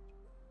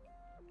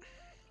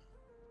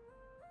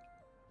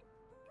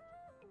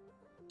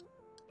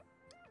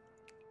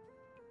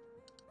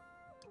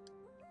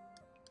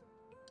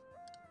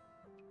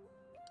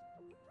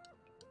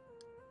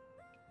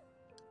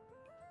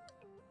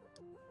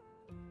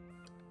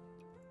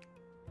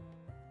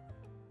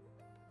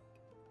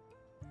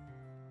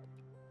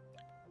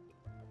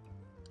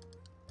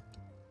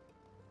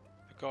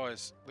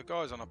the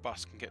guys on a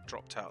bus can get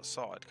dropped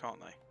outside, can't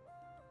they?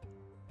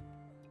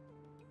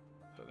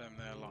 Put them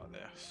there like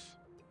this.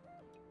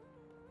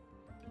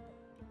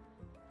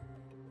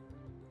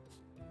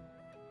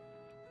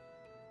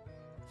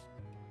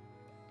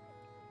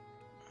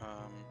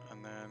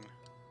 And then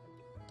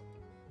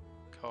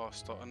car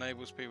stop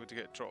enables people to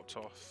get dropped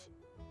off.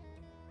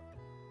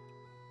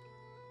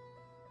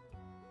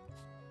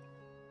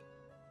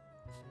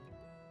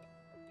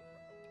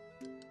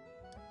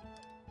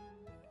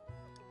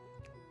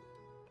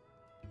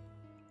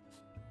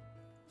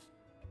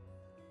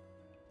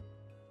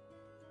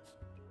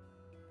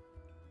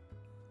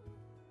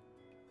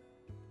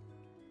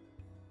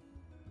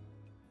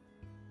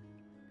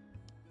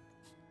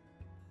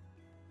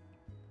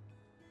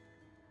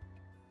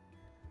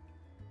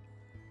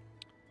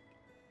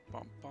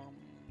 Bum, bum,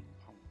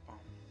 bum, bum.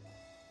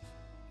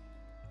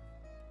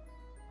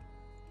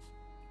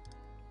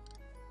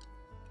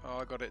 Oh,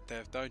 I got it,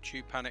 Dev. Don't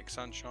you panic,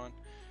 sunshine.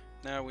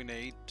 Now we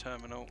need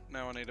terminal.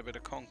 Now I need a bit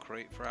of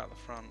concrete for out the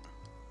front.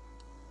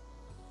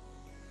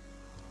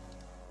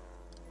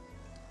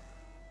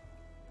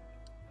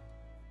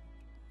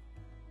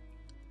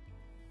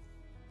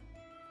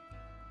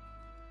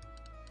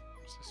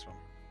 What's this one?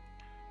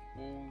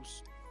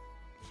 Walls,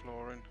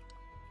 flooring.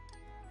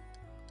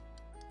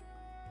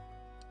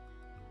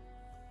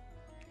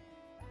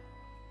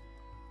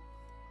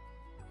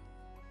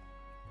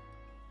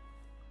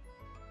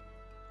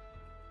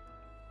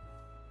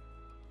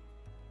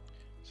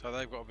 So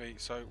they've got to be.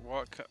 So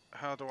what?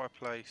 How do I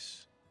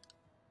place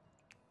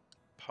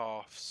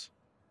paths?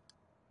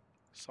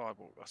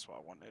 Sidewalk. That's what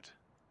I wanted.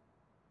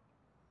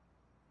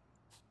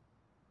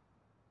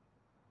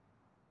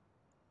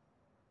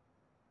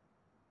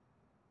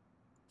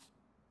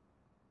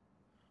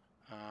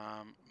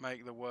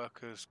 Make the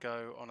workers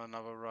go on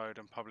another road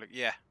and public.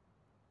 Yeah.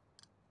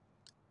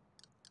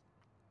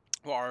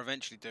 What I'll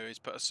eventually do is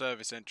put a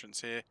service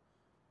entrance here.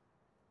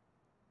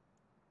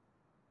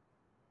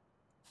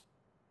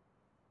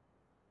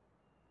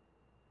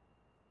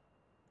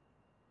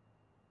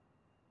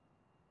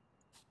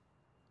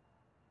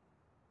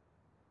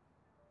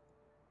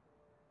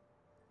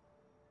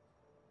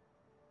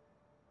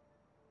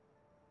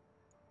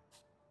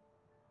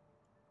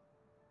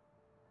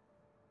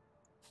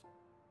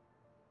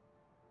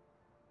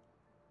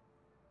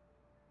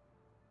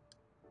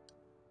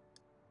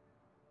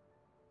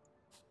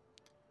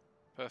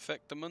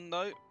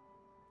 Perfectamundo.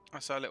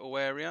 That's our little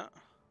area.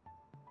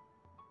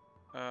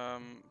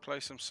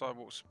 Place some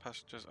sidewalks for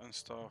passengers and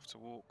staff to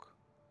walk.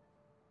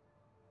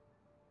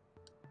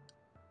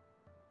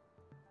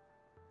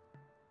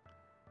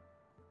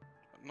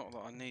 Not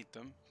that I need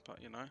them,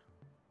 but you know.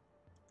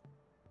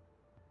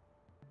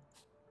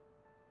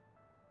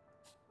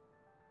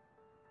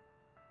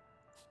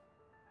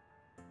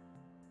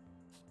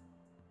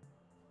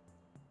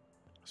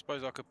 I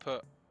suppose I could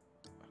put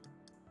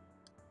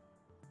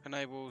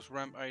enables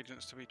ramp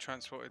agents to be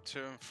transported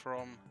to and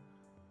from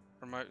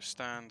remote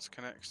stands,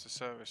 connects to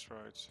service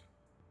roads.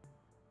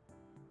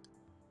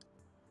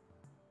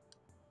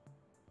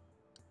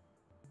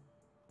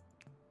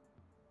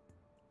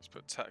 Let's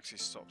put taxi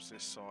stops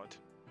this side.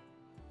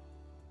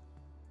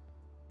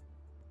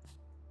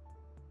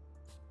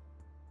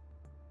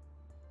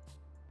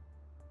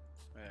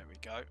 There we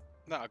go.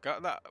 That'll go.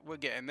 That we're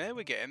getting there.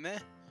 We're getting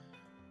there.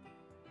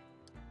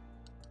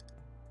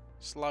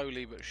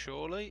 Slowly but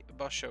surely, a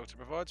bus shelter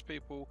provides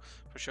people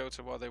for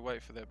shelter while they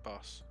wait for their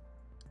bus.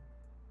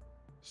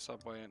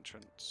 Subway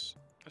entrance.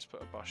 Let's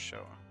put a bus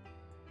shelter.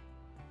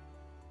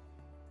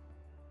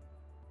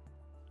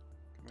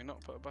 Can we not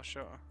put a bus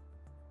shelter?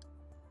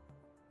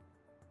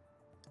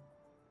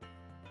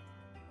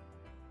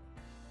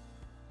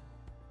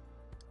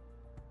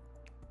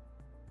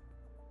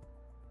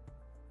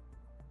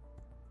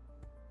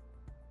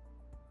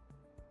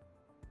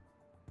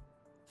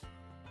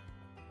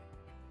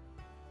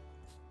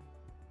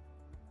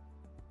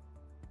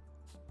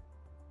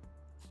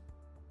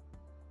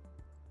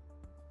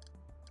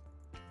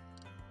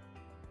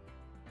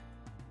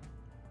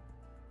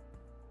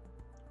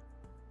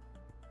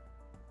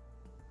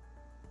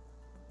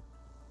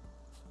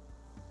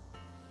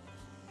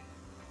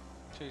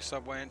 2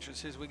 subway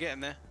entrances. We're getting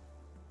there.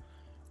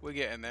 We're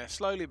getting there,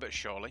 slowly but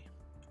surely.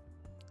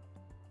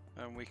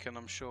 And we can,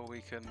 I'm sure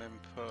we can then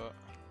put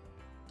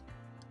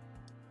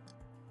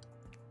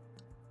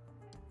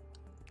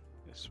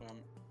this one.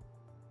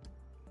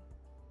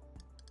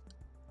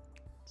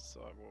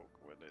 Sidewalk,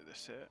 we'll do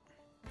this here.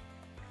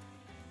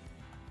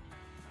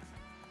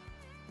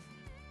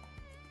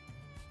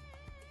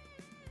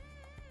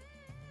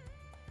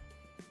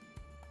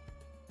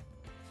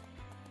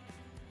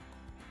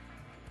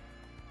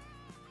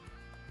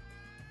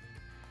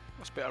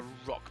 What's a bit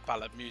of rock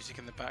ballad music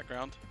in the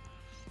background?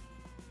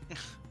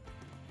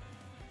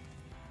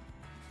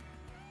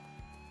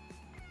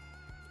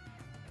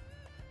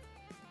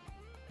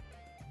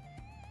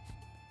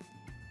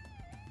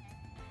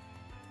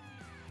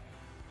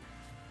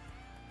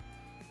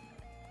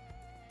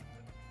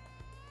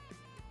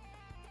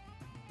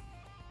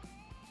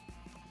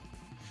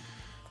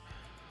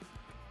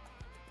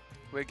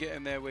 We're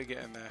getting there, we're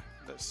getting there.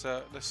 Let's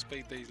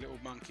speed these little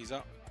monkeys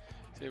up.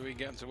 See if we can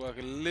get them to work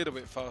a little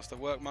bit faster.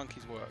 Work,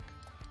 monkeys, work.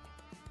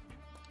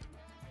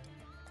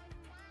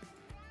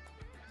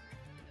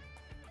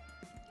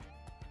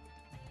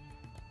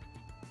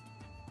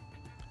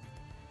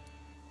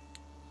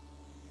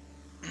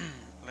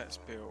 Let's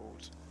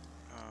build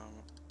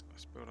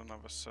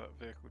another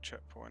vehicle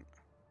checkpoint.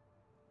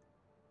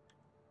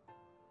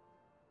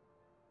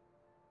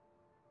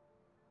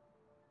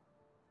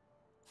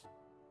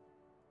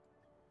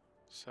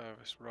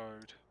 Service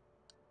road.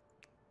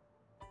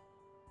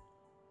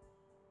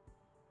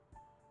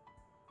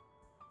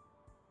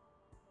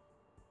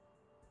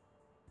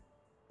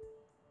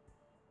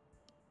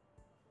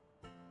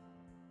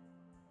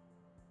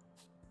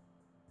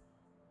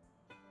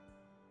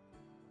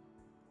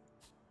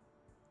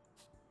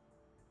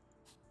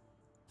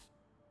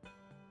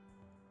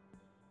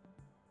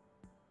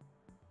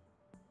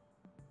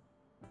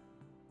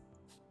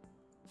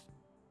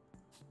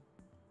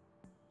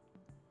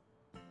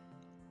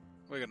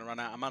 We're going to run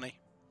out of money.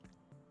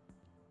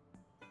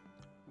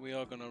 We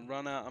are going to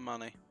run out of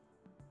money.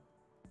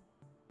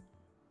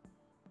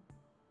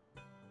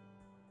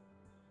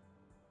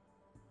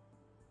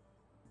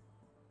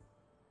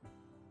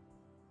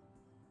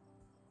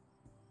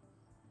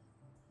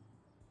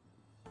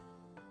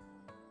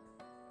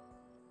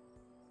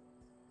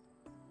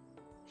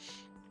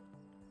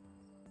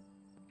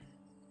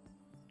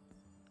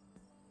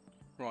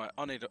 Right,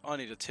 I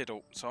need a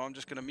tiddle, so I'm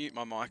just going to mute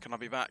my mic and I'll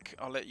be back.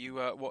 I'll let you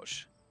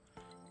watch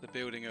the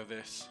building of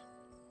this.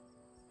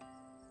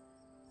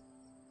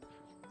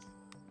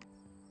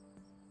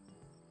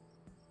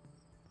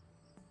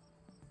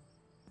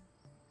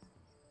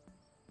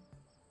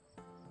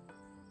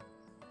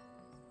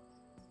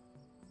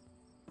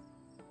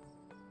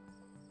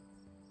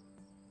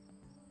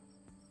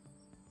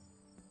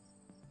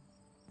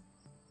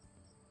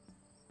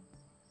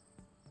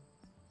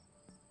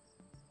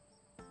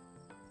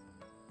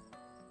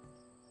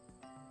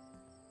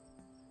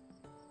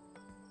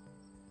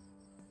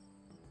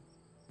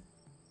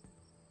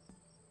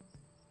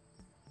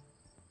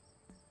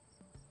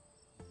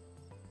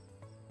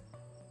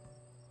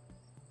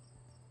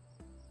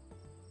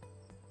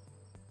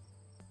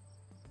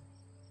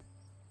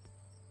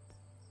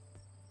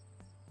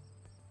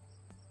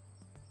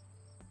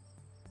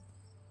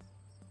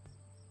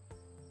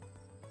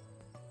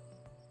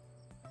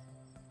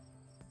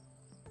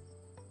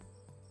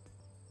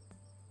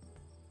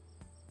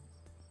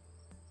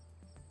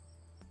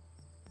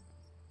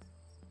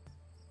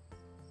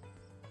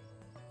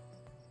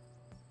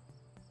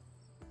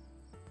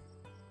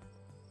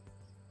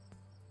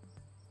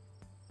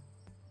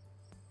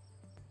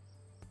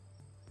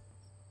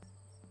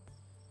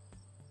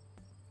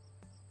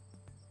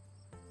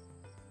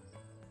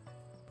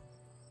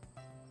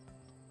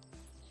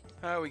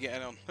 How are we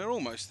getting on? They're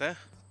almost there.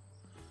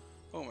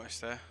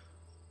 Almost there.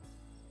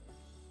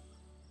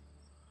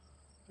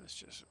 Let's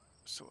just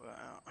sort that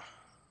out.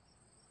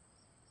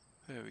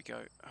 There we go.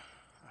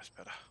 That's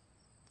better.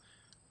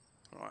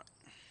 Right.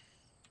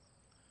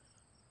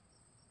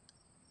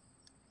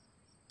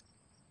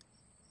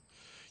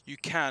 You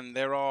can.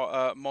 There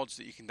are mods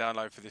that you can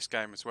download for this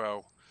game as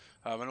well.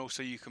 And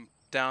also you can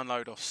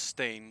download off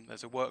Steam.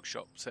 There's a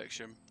workshop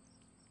section.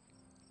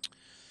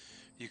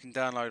 You can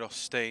download off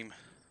Steam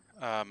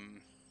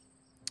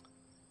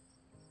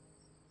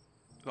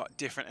like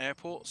different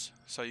airports.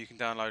 So you can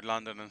download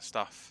London and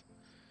stuff.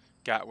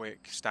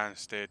 Gatwick,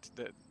 Stansted.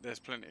 There's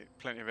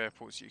plenty of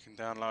airports you can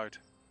download.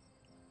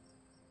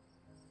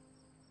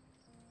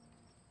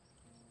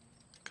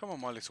 Come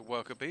on, my little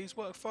worker bees,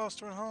 work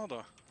faster and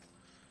harder.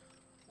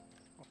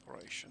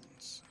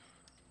 Operations.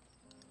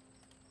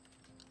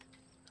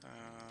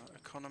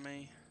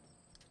 Economy.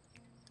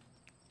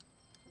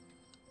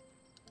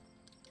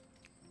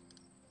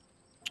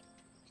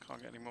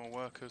 Can't get any more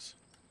workers.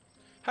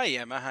 Hey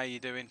Emma, how you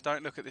doing?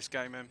 Don't look at this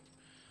game, Em.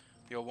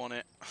 You'll want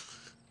it.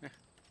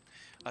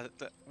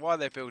 While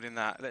they're building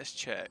that, let's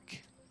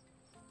check.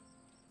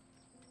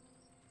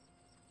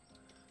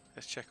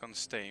 Let's check on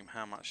Steam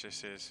how much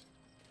this is.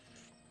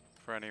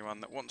 For anyone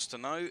that wants to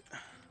know.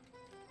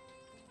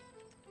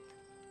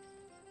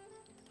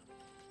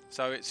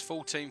 So it's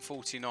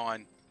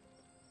 14.49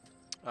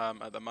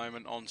 at the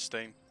moment on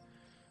Steam.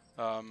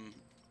 For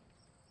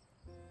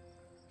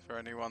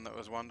anyone that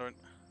was wondering.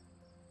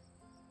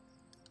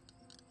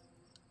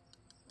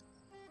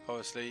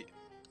 Obviously,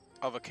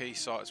 other key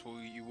sites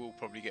you will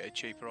probably get it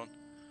cheaper on.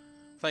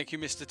 Thank you,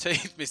 Mr. T.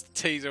 Mr.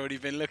 T's already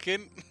been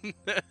looking.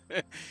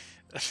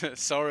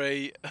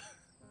 Sorry.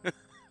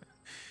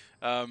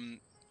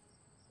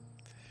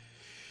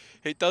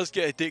 It does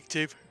get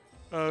addictive.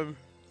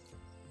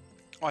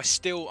 I'm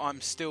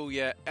still,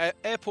 yeah.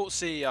 Airport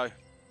CEO.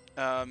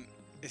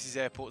 This is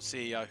Airport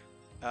CEO.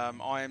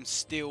 I'm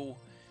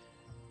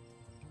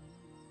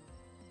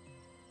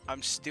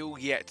still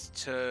yet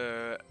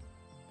to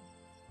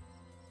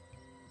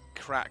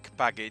crack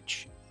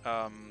baggage.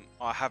 I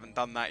haven't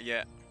done that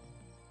yet.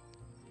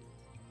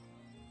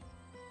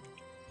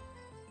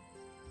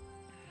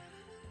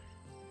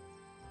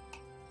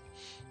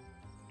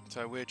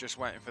 So we're just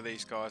waiting for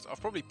these guys.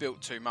 I've probably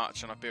built too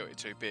much and I built it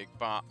too big,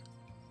 but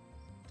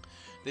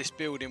this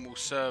building will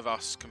serve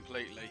us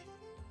completely.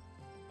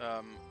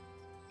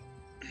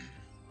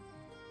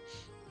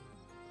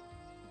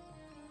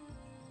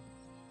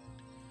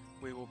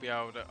 We will be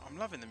able to... I'm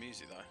loving the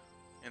music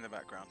though, in the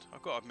background.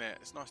 I've got to admit,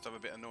 it's nice to have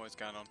a bit of noise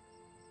going on.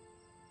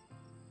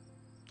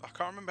 I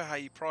can't remember how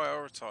you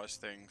prioritise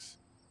things.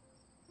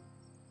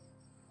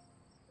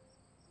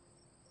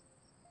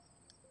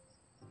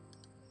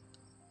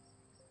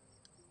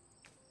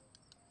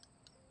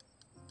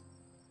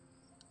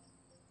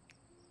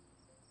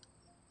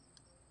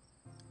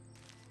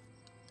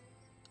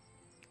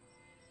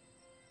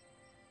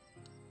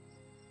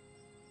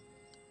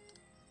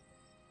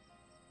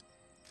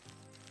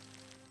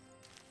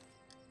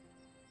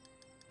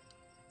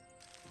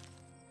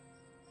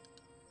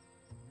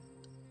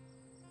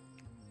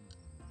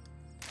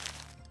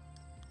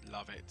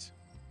 Love it.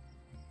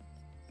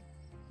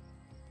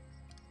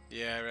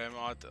 Yeah,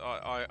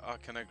 I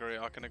can agree.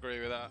 I can agree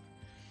with that.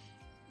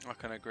 I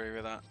can agree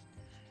with that.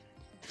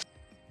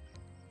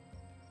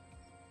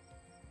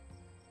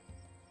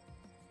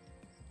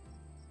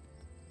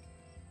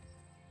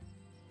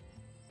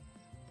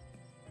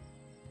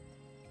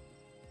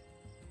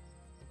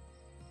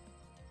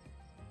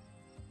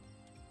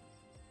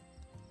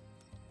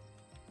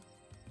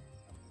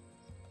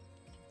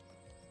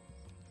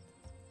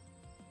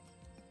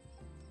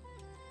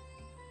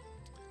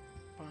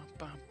 Bam,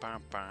 bam,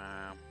 bam,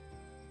 bam.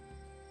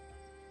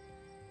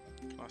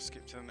 Can I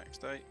skip to the next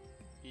day?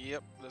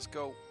 Yep, let's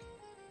go.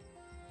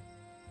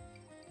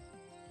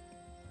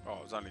 Oh,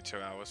 it was only 2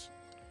 hours.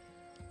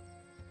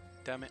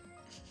 Damn it.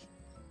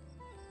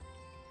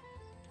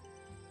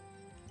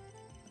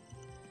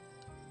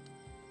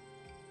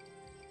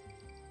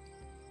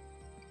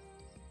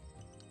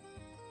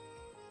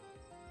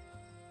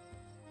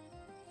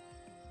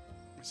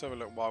 Let's have a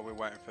look while we're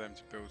waiting for them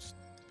to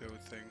build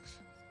things.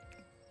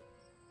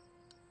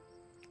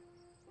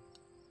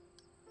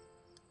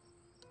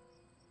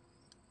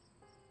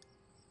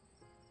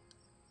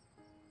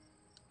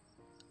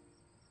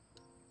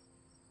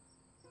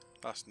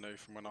 That's new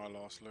from when I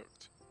last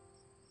looked.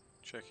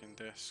 Checking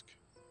disk.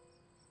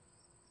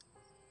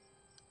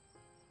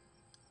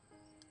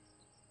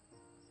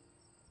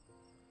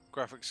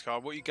 Graphics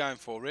card. What are you going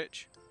for,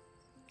 Rich?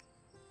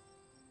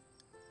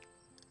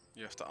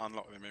 You have to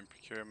unlock them in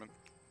procurement.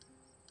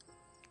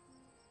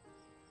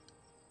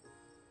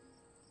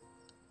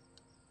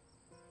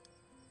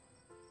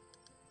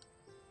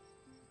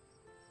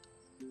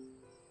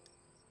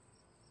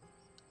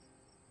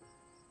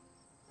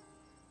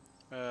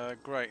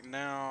 Great,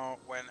 now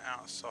when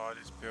outside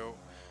is built,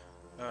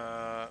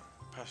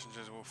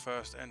 passengers will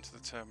first enter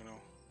the terminal.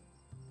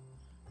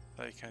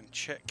 They can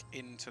check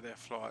into their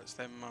flights,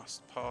 then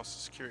must pass a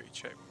security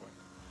checkpoint.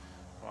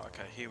 Right,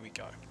 okay, here we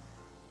go.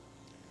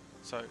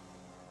 So,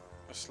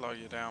 I'll slow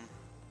you down.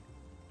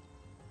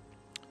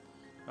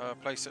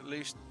 Place at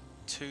least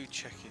 2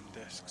 check-in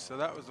desks. So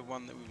that was the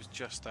one that we was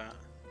just at.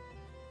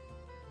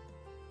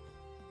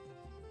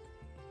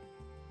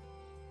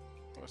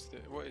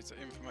 What is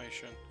the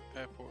information?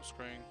 Airport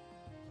screen,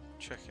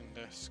 check-in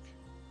desk.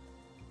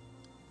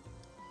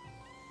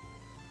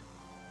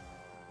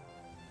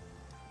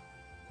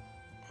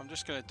 I'm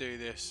just going to do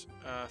this,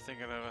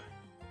 thinking of a...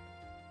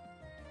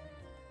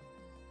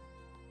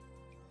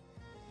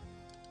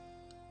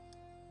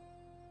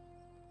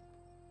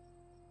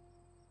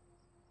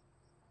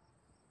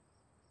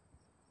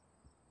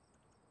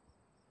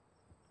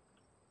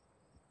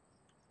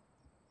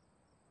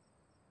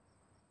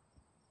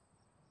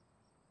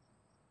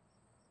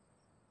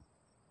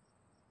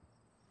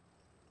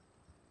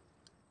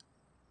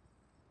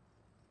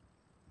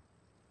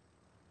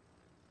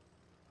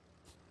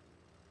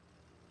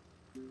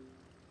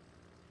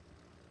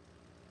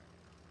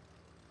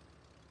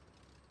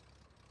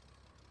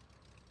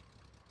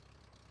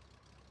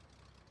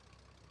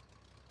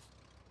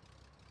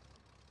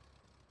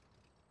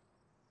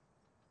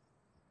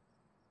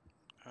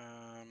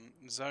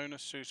 Zone a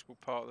suitable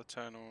part of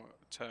the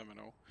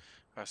terminal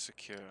as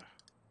secure.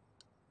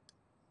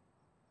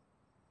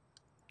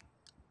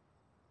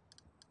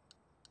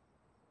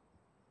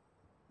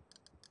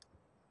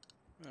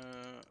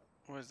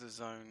 Where's the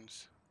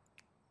zones?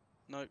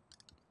 Nope.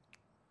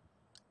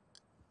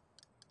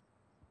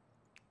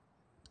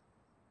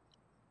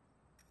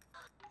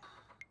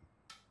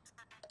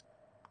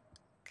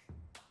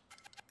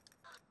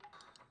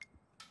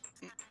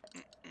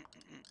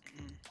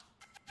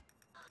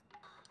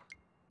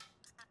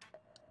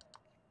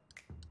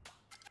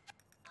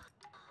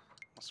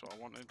 That's what I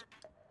wanted.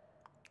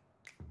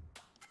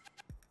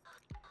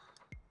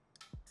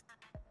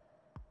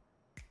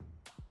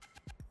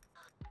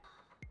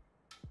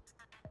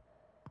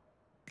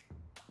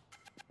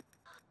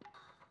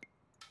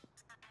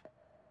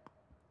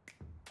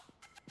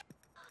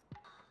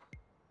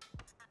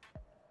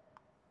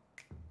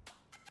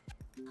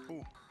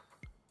 Ooh.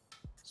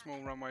 Small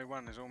runway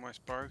 1 is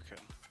almost broken.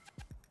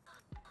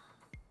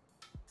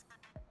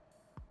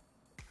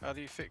 How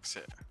do you fix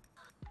it?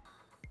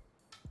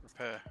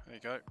 Repair. There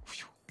you go.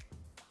 Phew.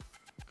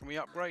 Can we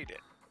upgrade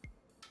it?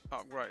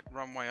 Upgrade.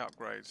 Runway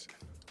upgrades.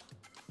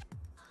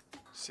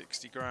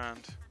 60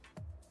 grand.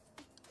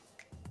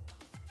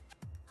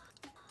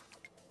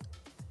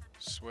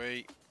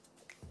 Sweet.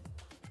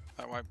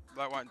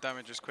 That won't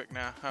damage as quick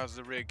now. How's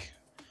the rig?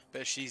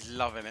 Bet she's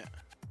loving it.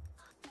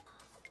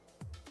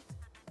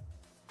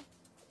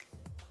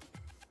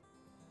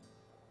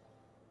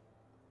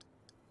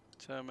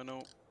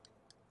 Terminal.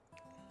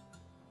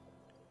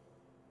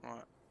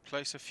 Right.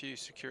 Place a few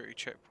security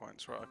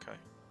checkpoints. Right, okay.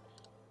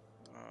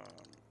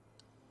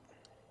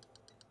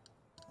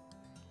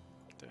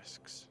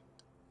 Desks.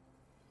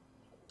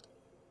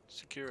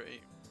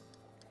 Security.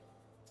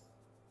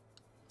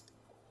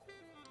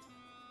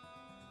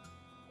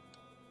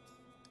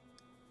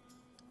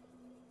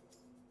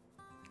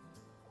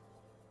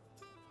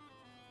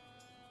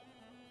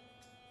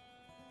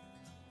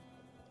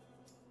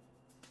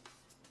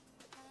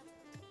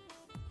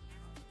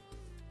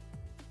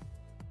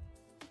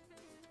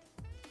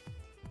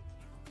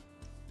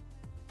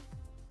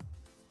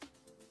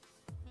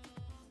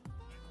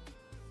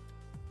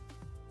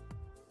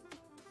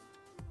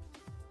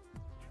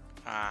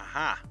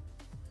 Aha!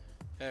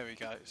 There we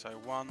go. So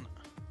 1,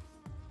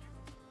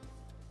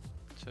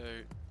 2.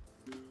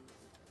 Right,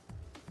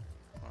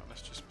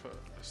 let's just put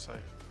a safe,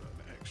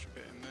 an extra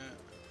bit in there.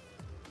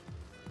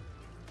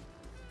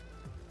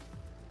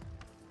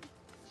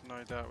 There's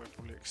no doubt we'll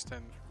probably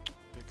extend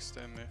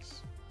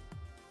this.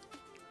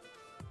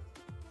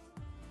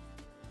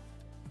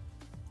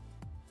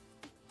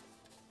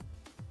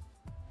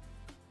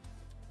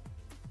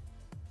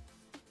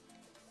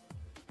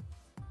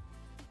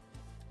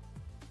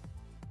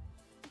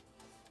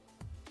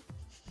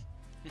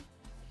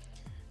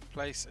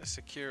 Place a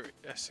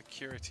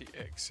security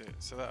exit,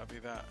 so that'll be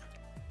that.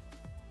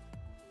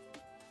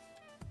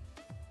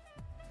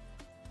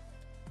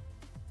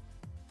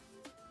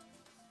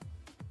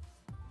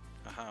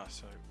 Aha,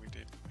 so we did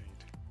need.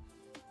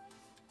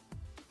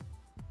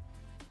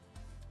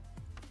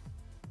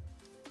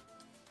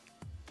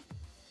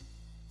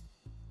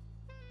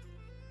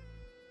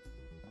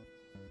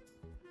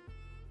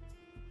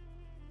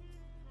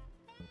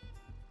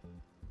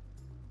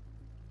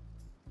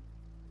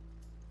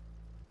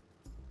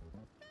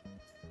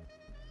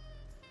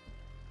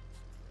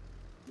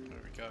 There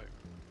we go.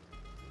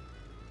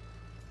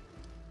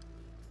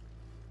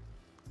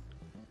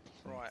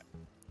 Right.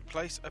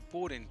 Place a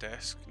boarding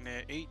desk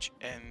near each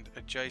end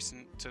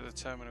adjacent to the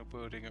terminal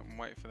building and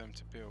wait for them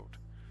to build.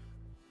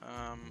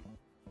 I'm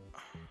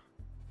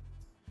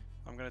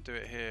going to do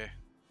it here.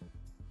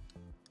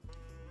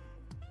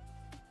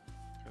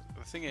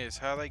 The thing is,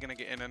 how are they going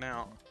to get in and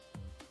out?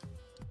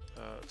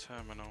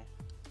 Terminal.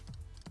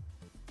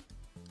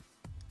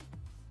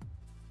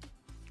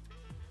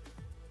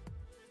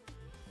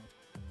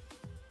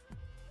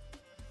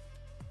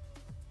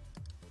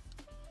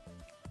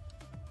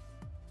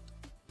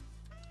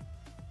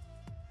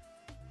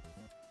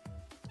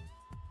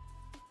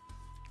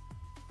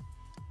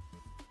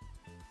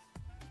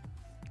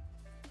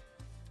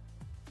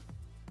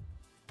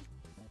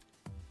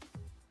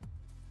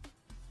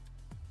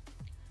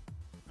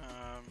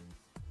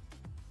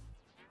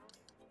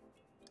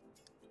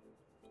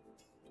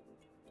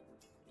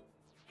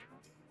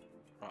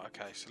 Right,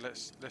 okay, so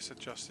let's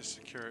adjust this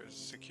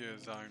secure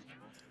zone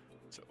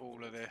to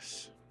all of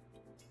this.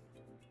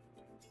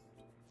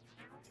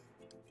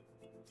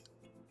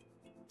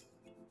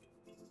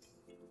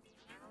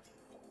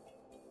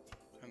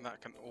 And that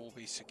can all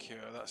be secure.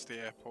 That's the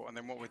airport. And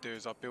then what we do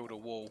is I'll build a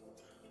wall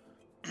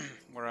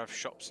where I have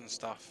shops and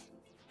stuff.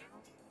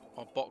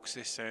 I'll box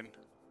this in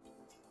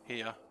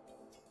here.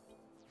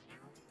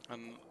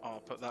 And I'll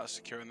put that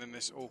secure, and then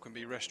this all can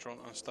be restaurant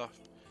and stuff.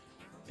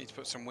 Need to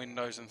put some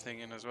windows and thing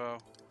in as well.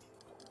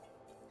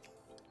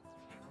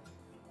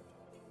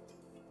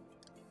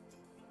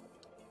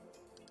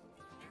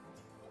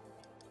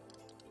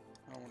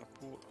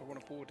 I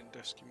want a boarding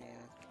desk, you moron.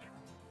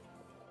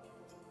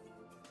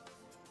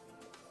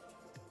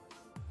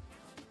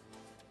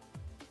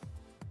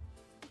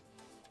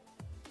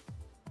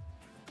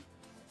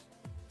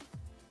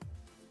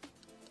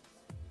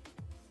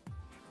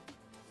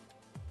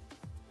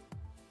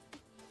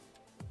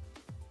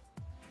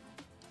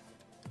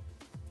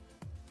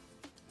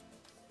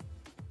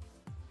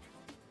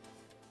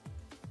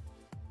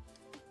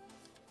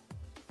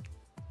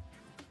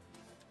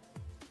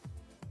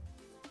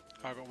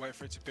 I've got to wait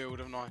for it to build,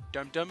 haven't I?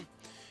 Dum dum.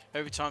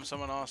 Every time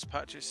someone asks,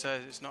 Patrick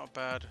says it's not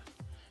bad.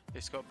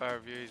 It's got bad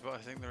reviews, but I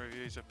think the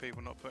reviews are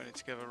people not putting it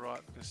together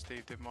right because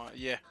Steve did my...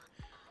 Yeah.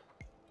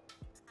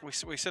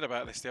 We said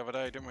about this the other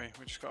day, didn't we?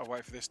 We just got to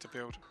wait for this to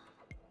build.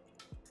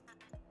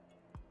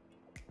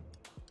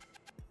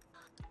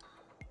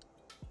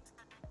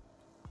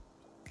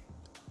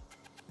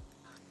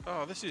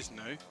 Oh, this is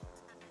new.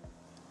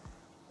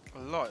 I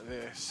like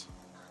this.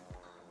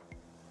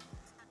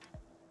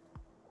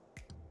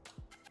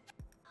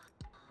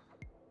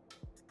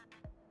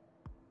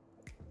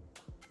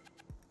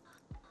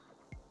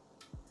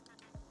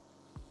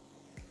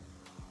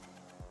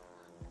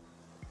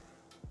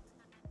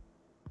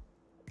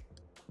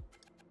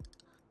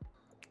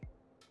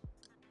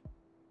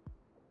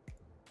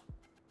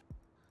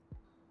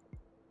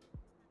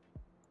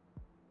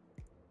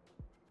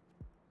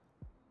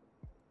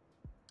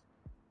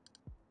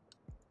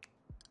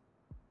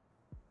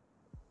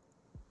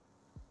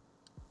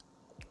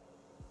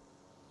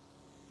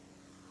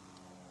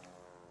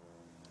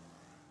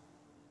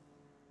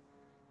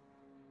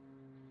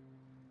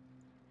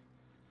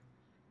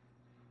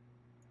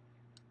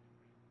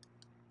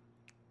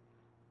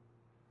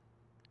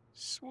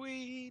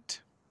 Sweet.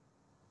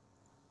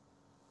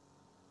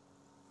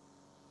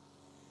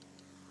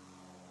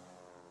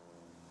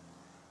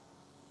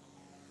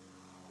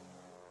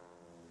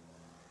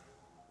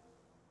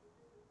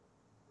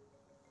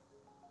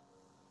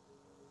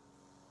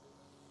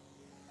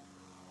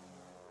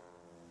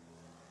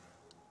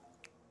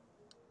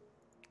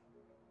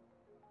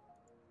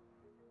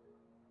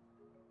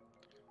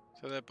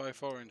 So they're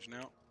both orange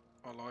now.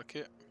 I like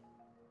it.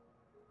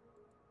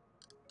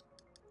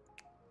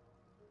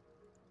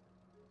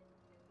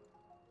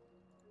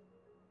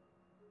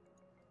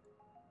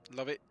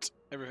 Love it.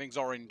 Everything's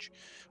orange.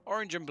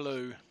 Orange and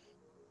blue.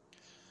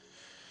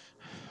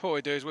 What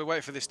we do is we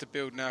wait for this to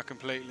build now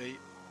completely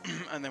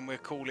and then we'll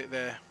call it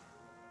there.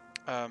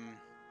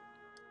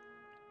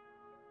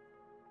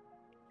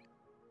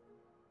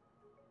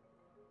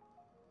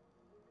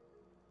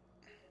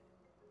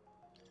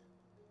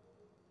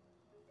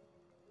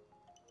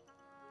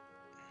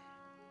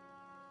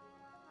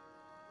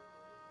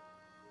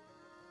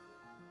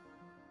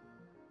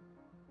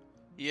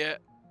 Yeah,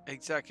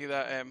 exactly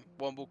that.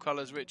 Womble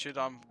colours, Richard.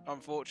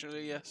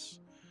 Unfortunately, yes.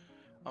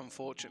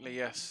 Unfortunately,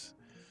 yes.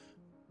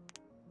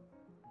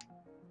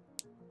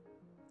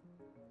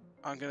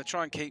 I'm going to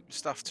try and keep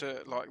stuff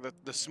to like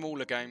the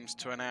smaller games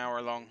to an hour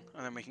long,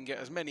 and then we can get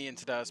as many in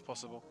today as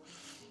possible.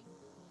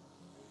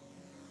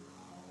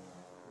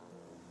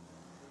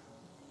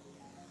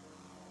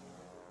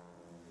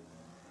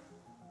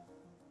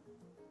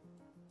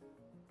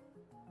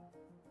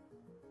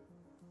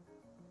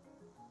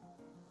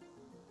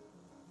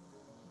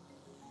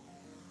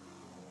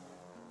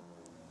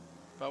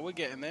 But we're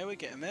getting there. We're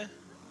getting there.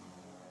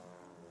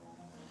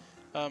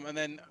 And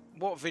then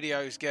what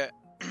videos get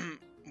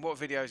what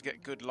videos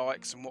get good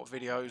likes and what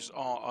videos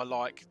are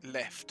like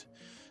left.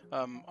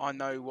 I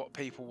know what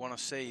people want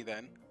to see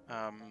then.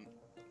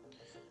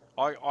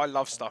 I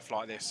love stuff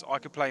like this. I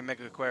could play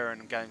mediocre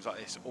and games like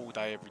this all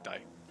day, every day.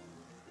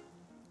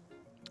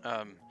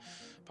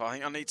 But I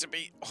think I need to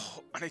be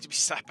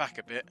sat back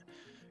a bit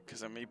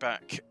because of me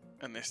back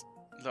and this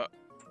look.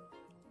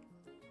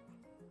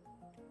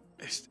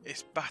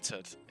 It's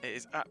battered. It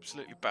is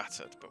absolutely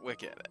battered, but we'll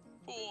get it.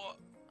 Oh.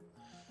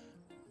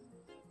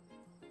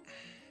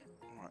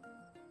 Right.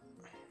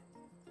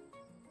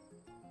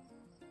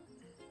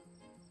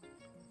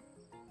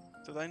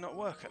 Do they not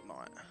work at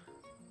night?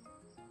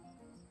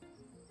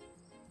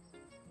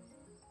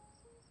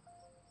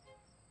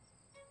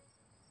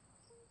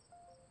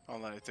 Oh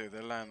no, they do.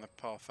 They land the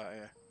path out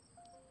here,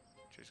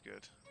 which is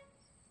good.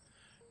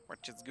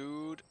 Which is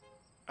good.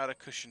 Add a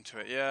cushion to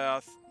it.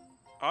 Yeah,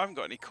 I haven't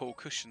got any cool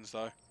cushions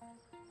though.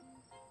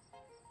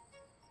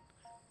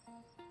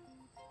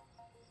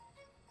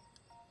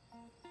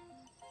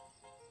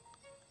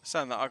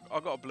 Saying that,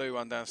 I've got a blue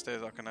one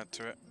downstairs I can add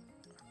to it.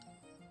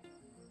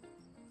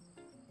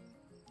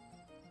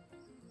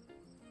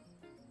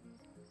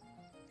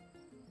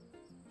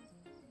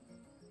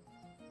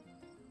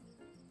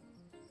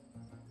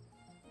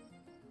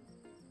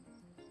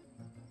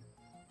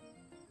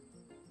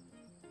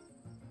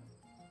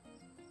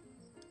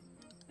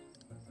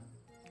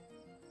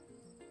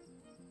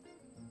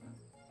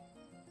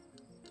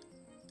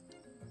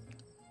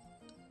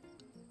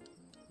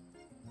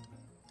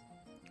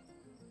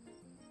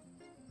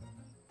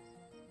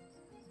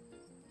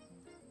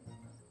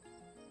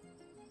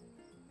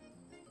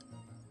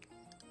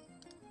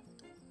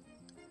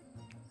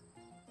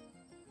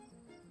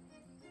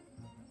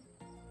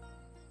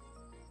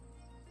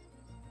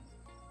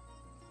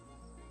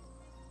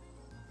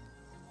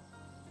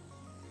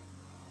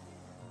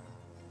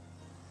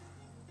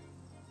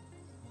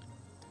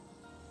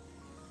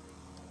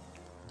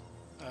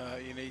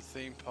 You need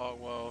theme park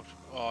world.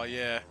 Oh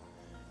yeah,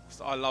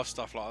 I love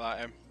stuff like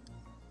that.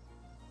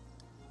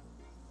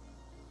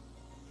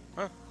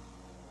 Huh?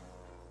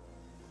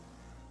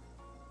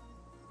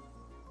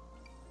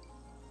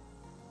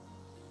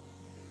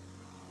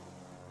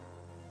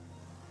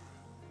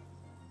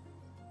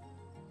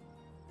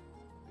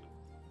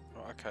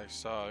 okay,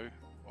 so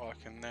I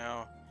can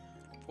now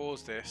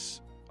pause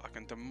this. I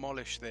can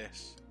demolish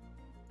this.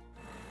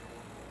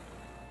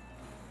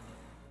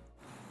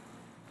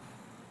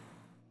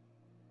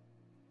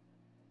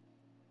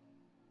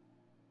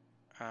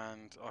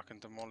 And I can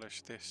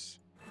demolish this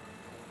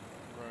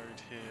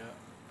road here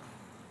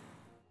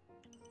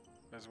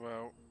as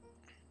well.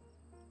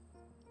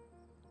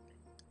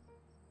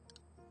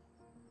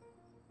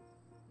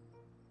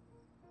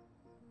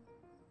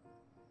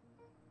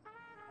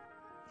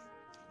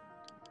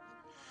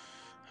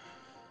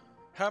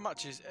 How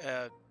much is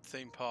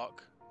theme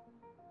park?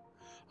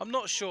 I'm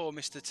not sure,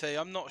 Mr. T.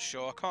 I'm not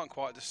sure. I can't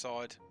quite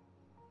decide.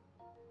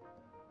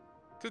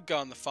 Could go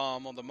on the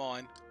farm or the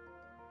mine.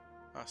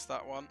 That's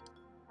that one.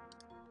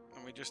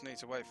 And we just need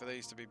to wait for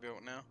these to be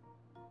built now.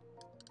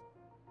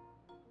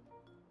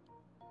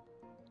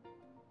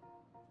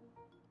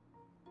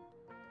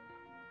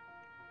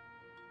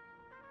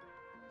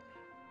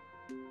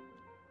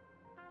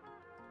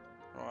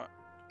 Right,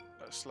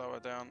 let's slow her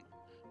down.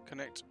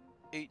 Connect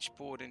each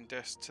boarding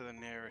desk to the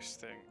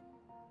nearest thing.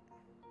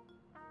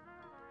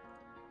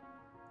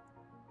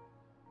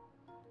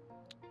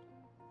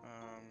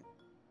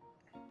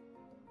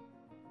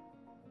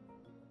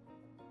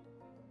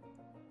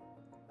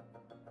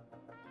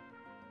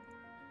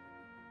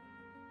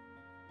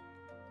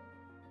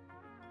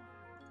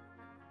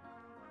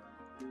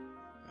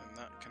 And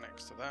that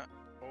connects to that.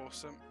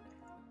 Awesome.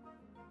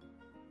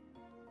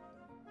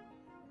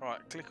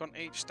 Right, click on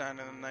each stand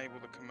and enable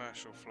the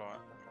commercial flight.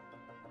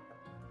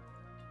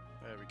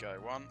 There we go.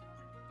 1.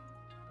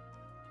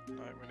 No,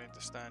 we need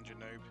the stand, you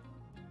noob.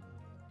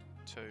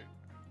 2.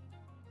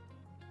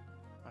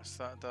 That's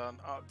that done.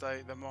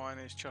 Update, the mine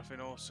is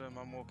chuffing awesome.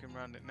 I'm walking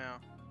around it now.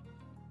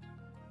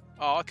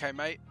 Oh, okay,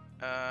 mate.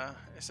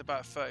 It's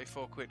about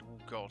 34 quid. Oh,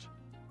 God.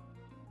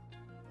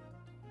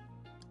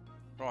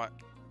 Right.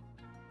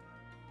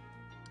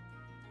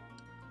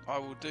 I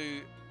will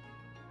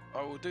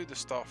do the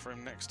staff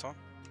room next time.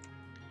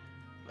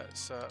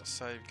 Let's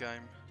save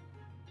game.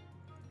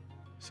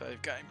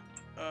 Save game.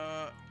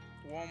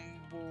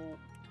 Womble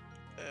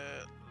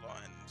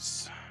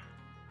Airlines.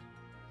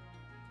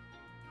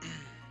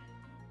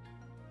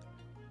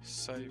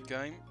 Save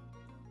game.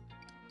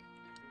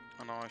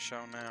 And I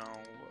shall now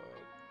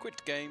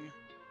quit game.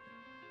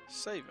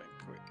 Save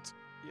and quit.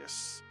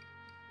 Yes.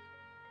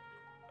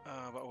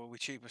 But we'll be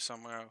cheaper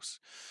somewhere else.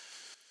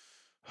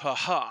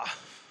 Haha.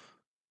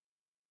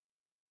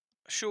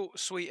 Short,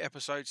 sweet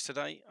episodes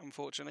today,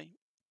 unfortunately.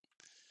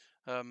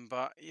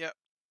 But yeah,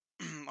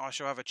 I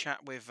shall have a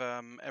chat with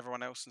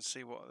everyone else and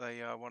see what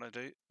they want to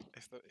do.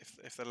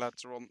 If the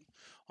lads are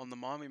on the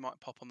mine, we might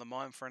pop on the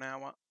mine for an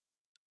hour.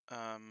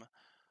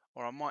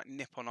 Or I might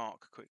nip on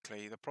Arc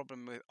quickly. The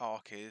problem with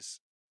Arc is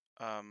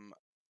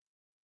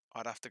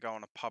I'd have to go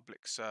on a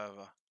public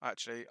server.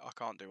 Actually, I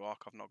can't do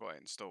Arc. I've not got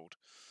it installed.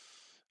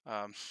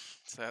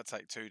 So that'll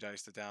take 2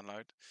 days to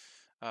download.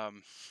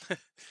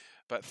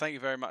 But thank you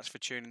very much for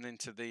tuning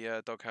into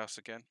the Doghouse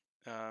again.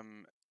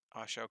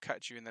 I shall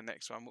catch you in the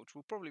next one, which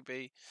will probably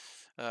be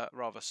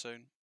rather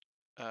soon.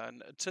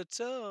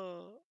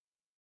 Ta-ta!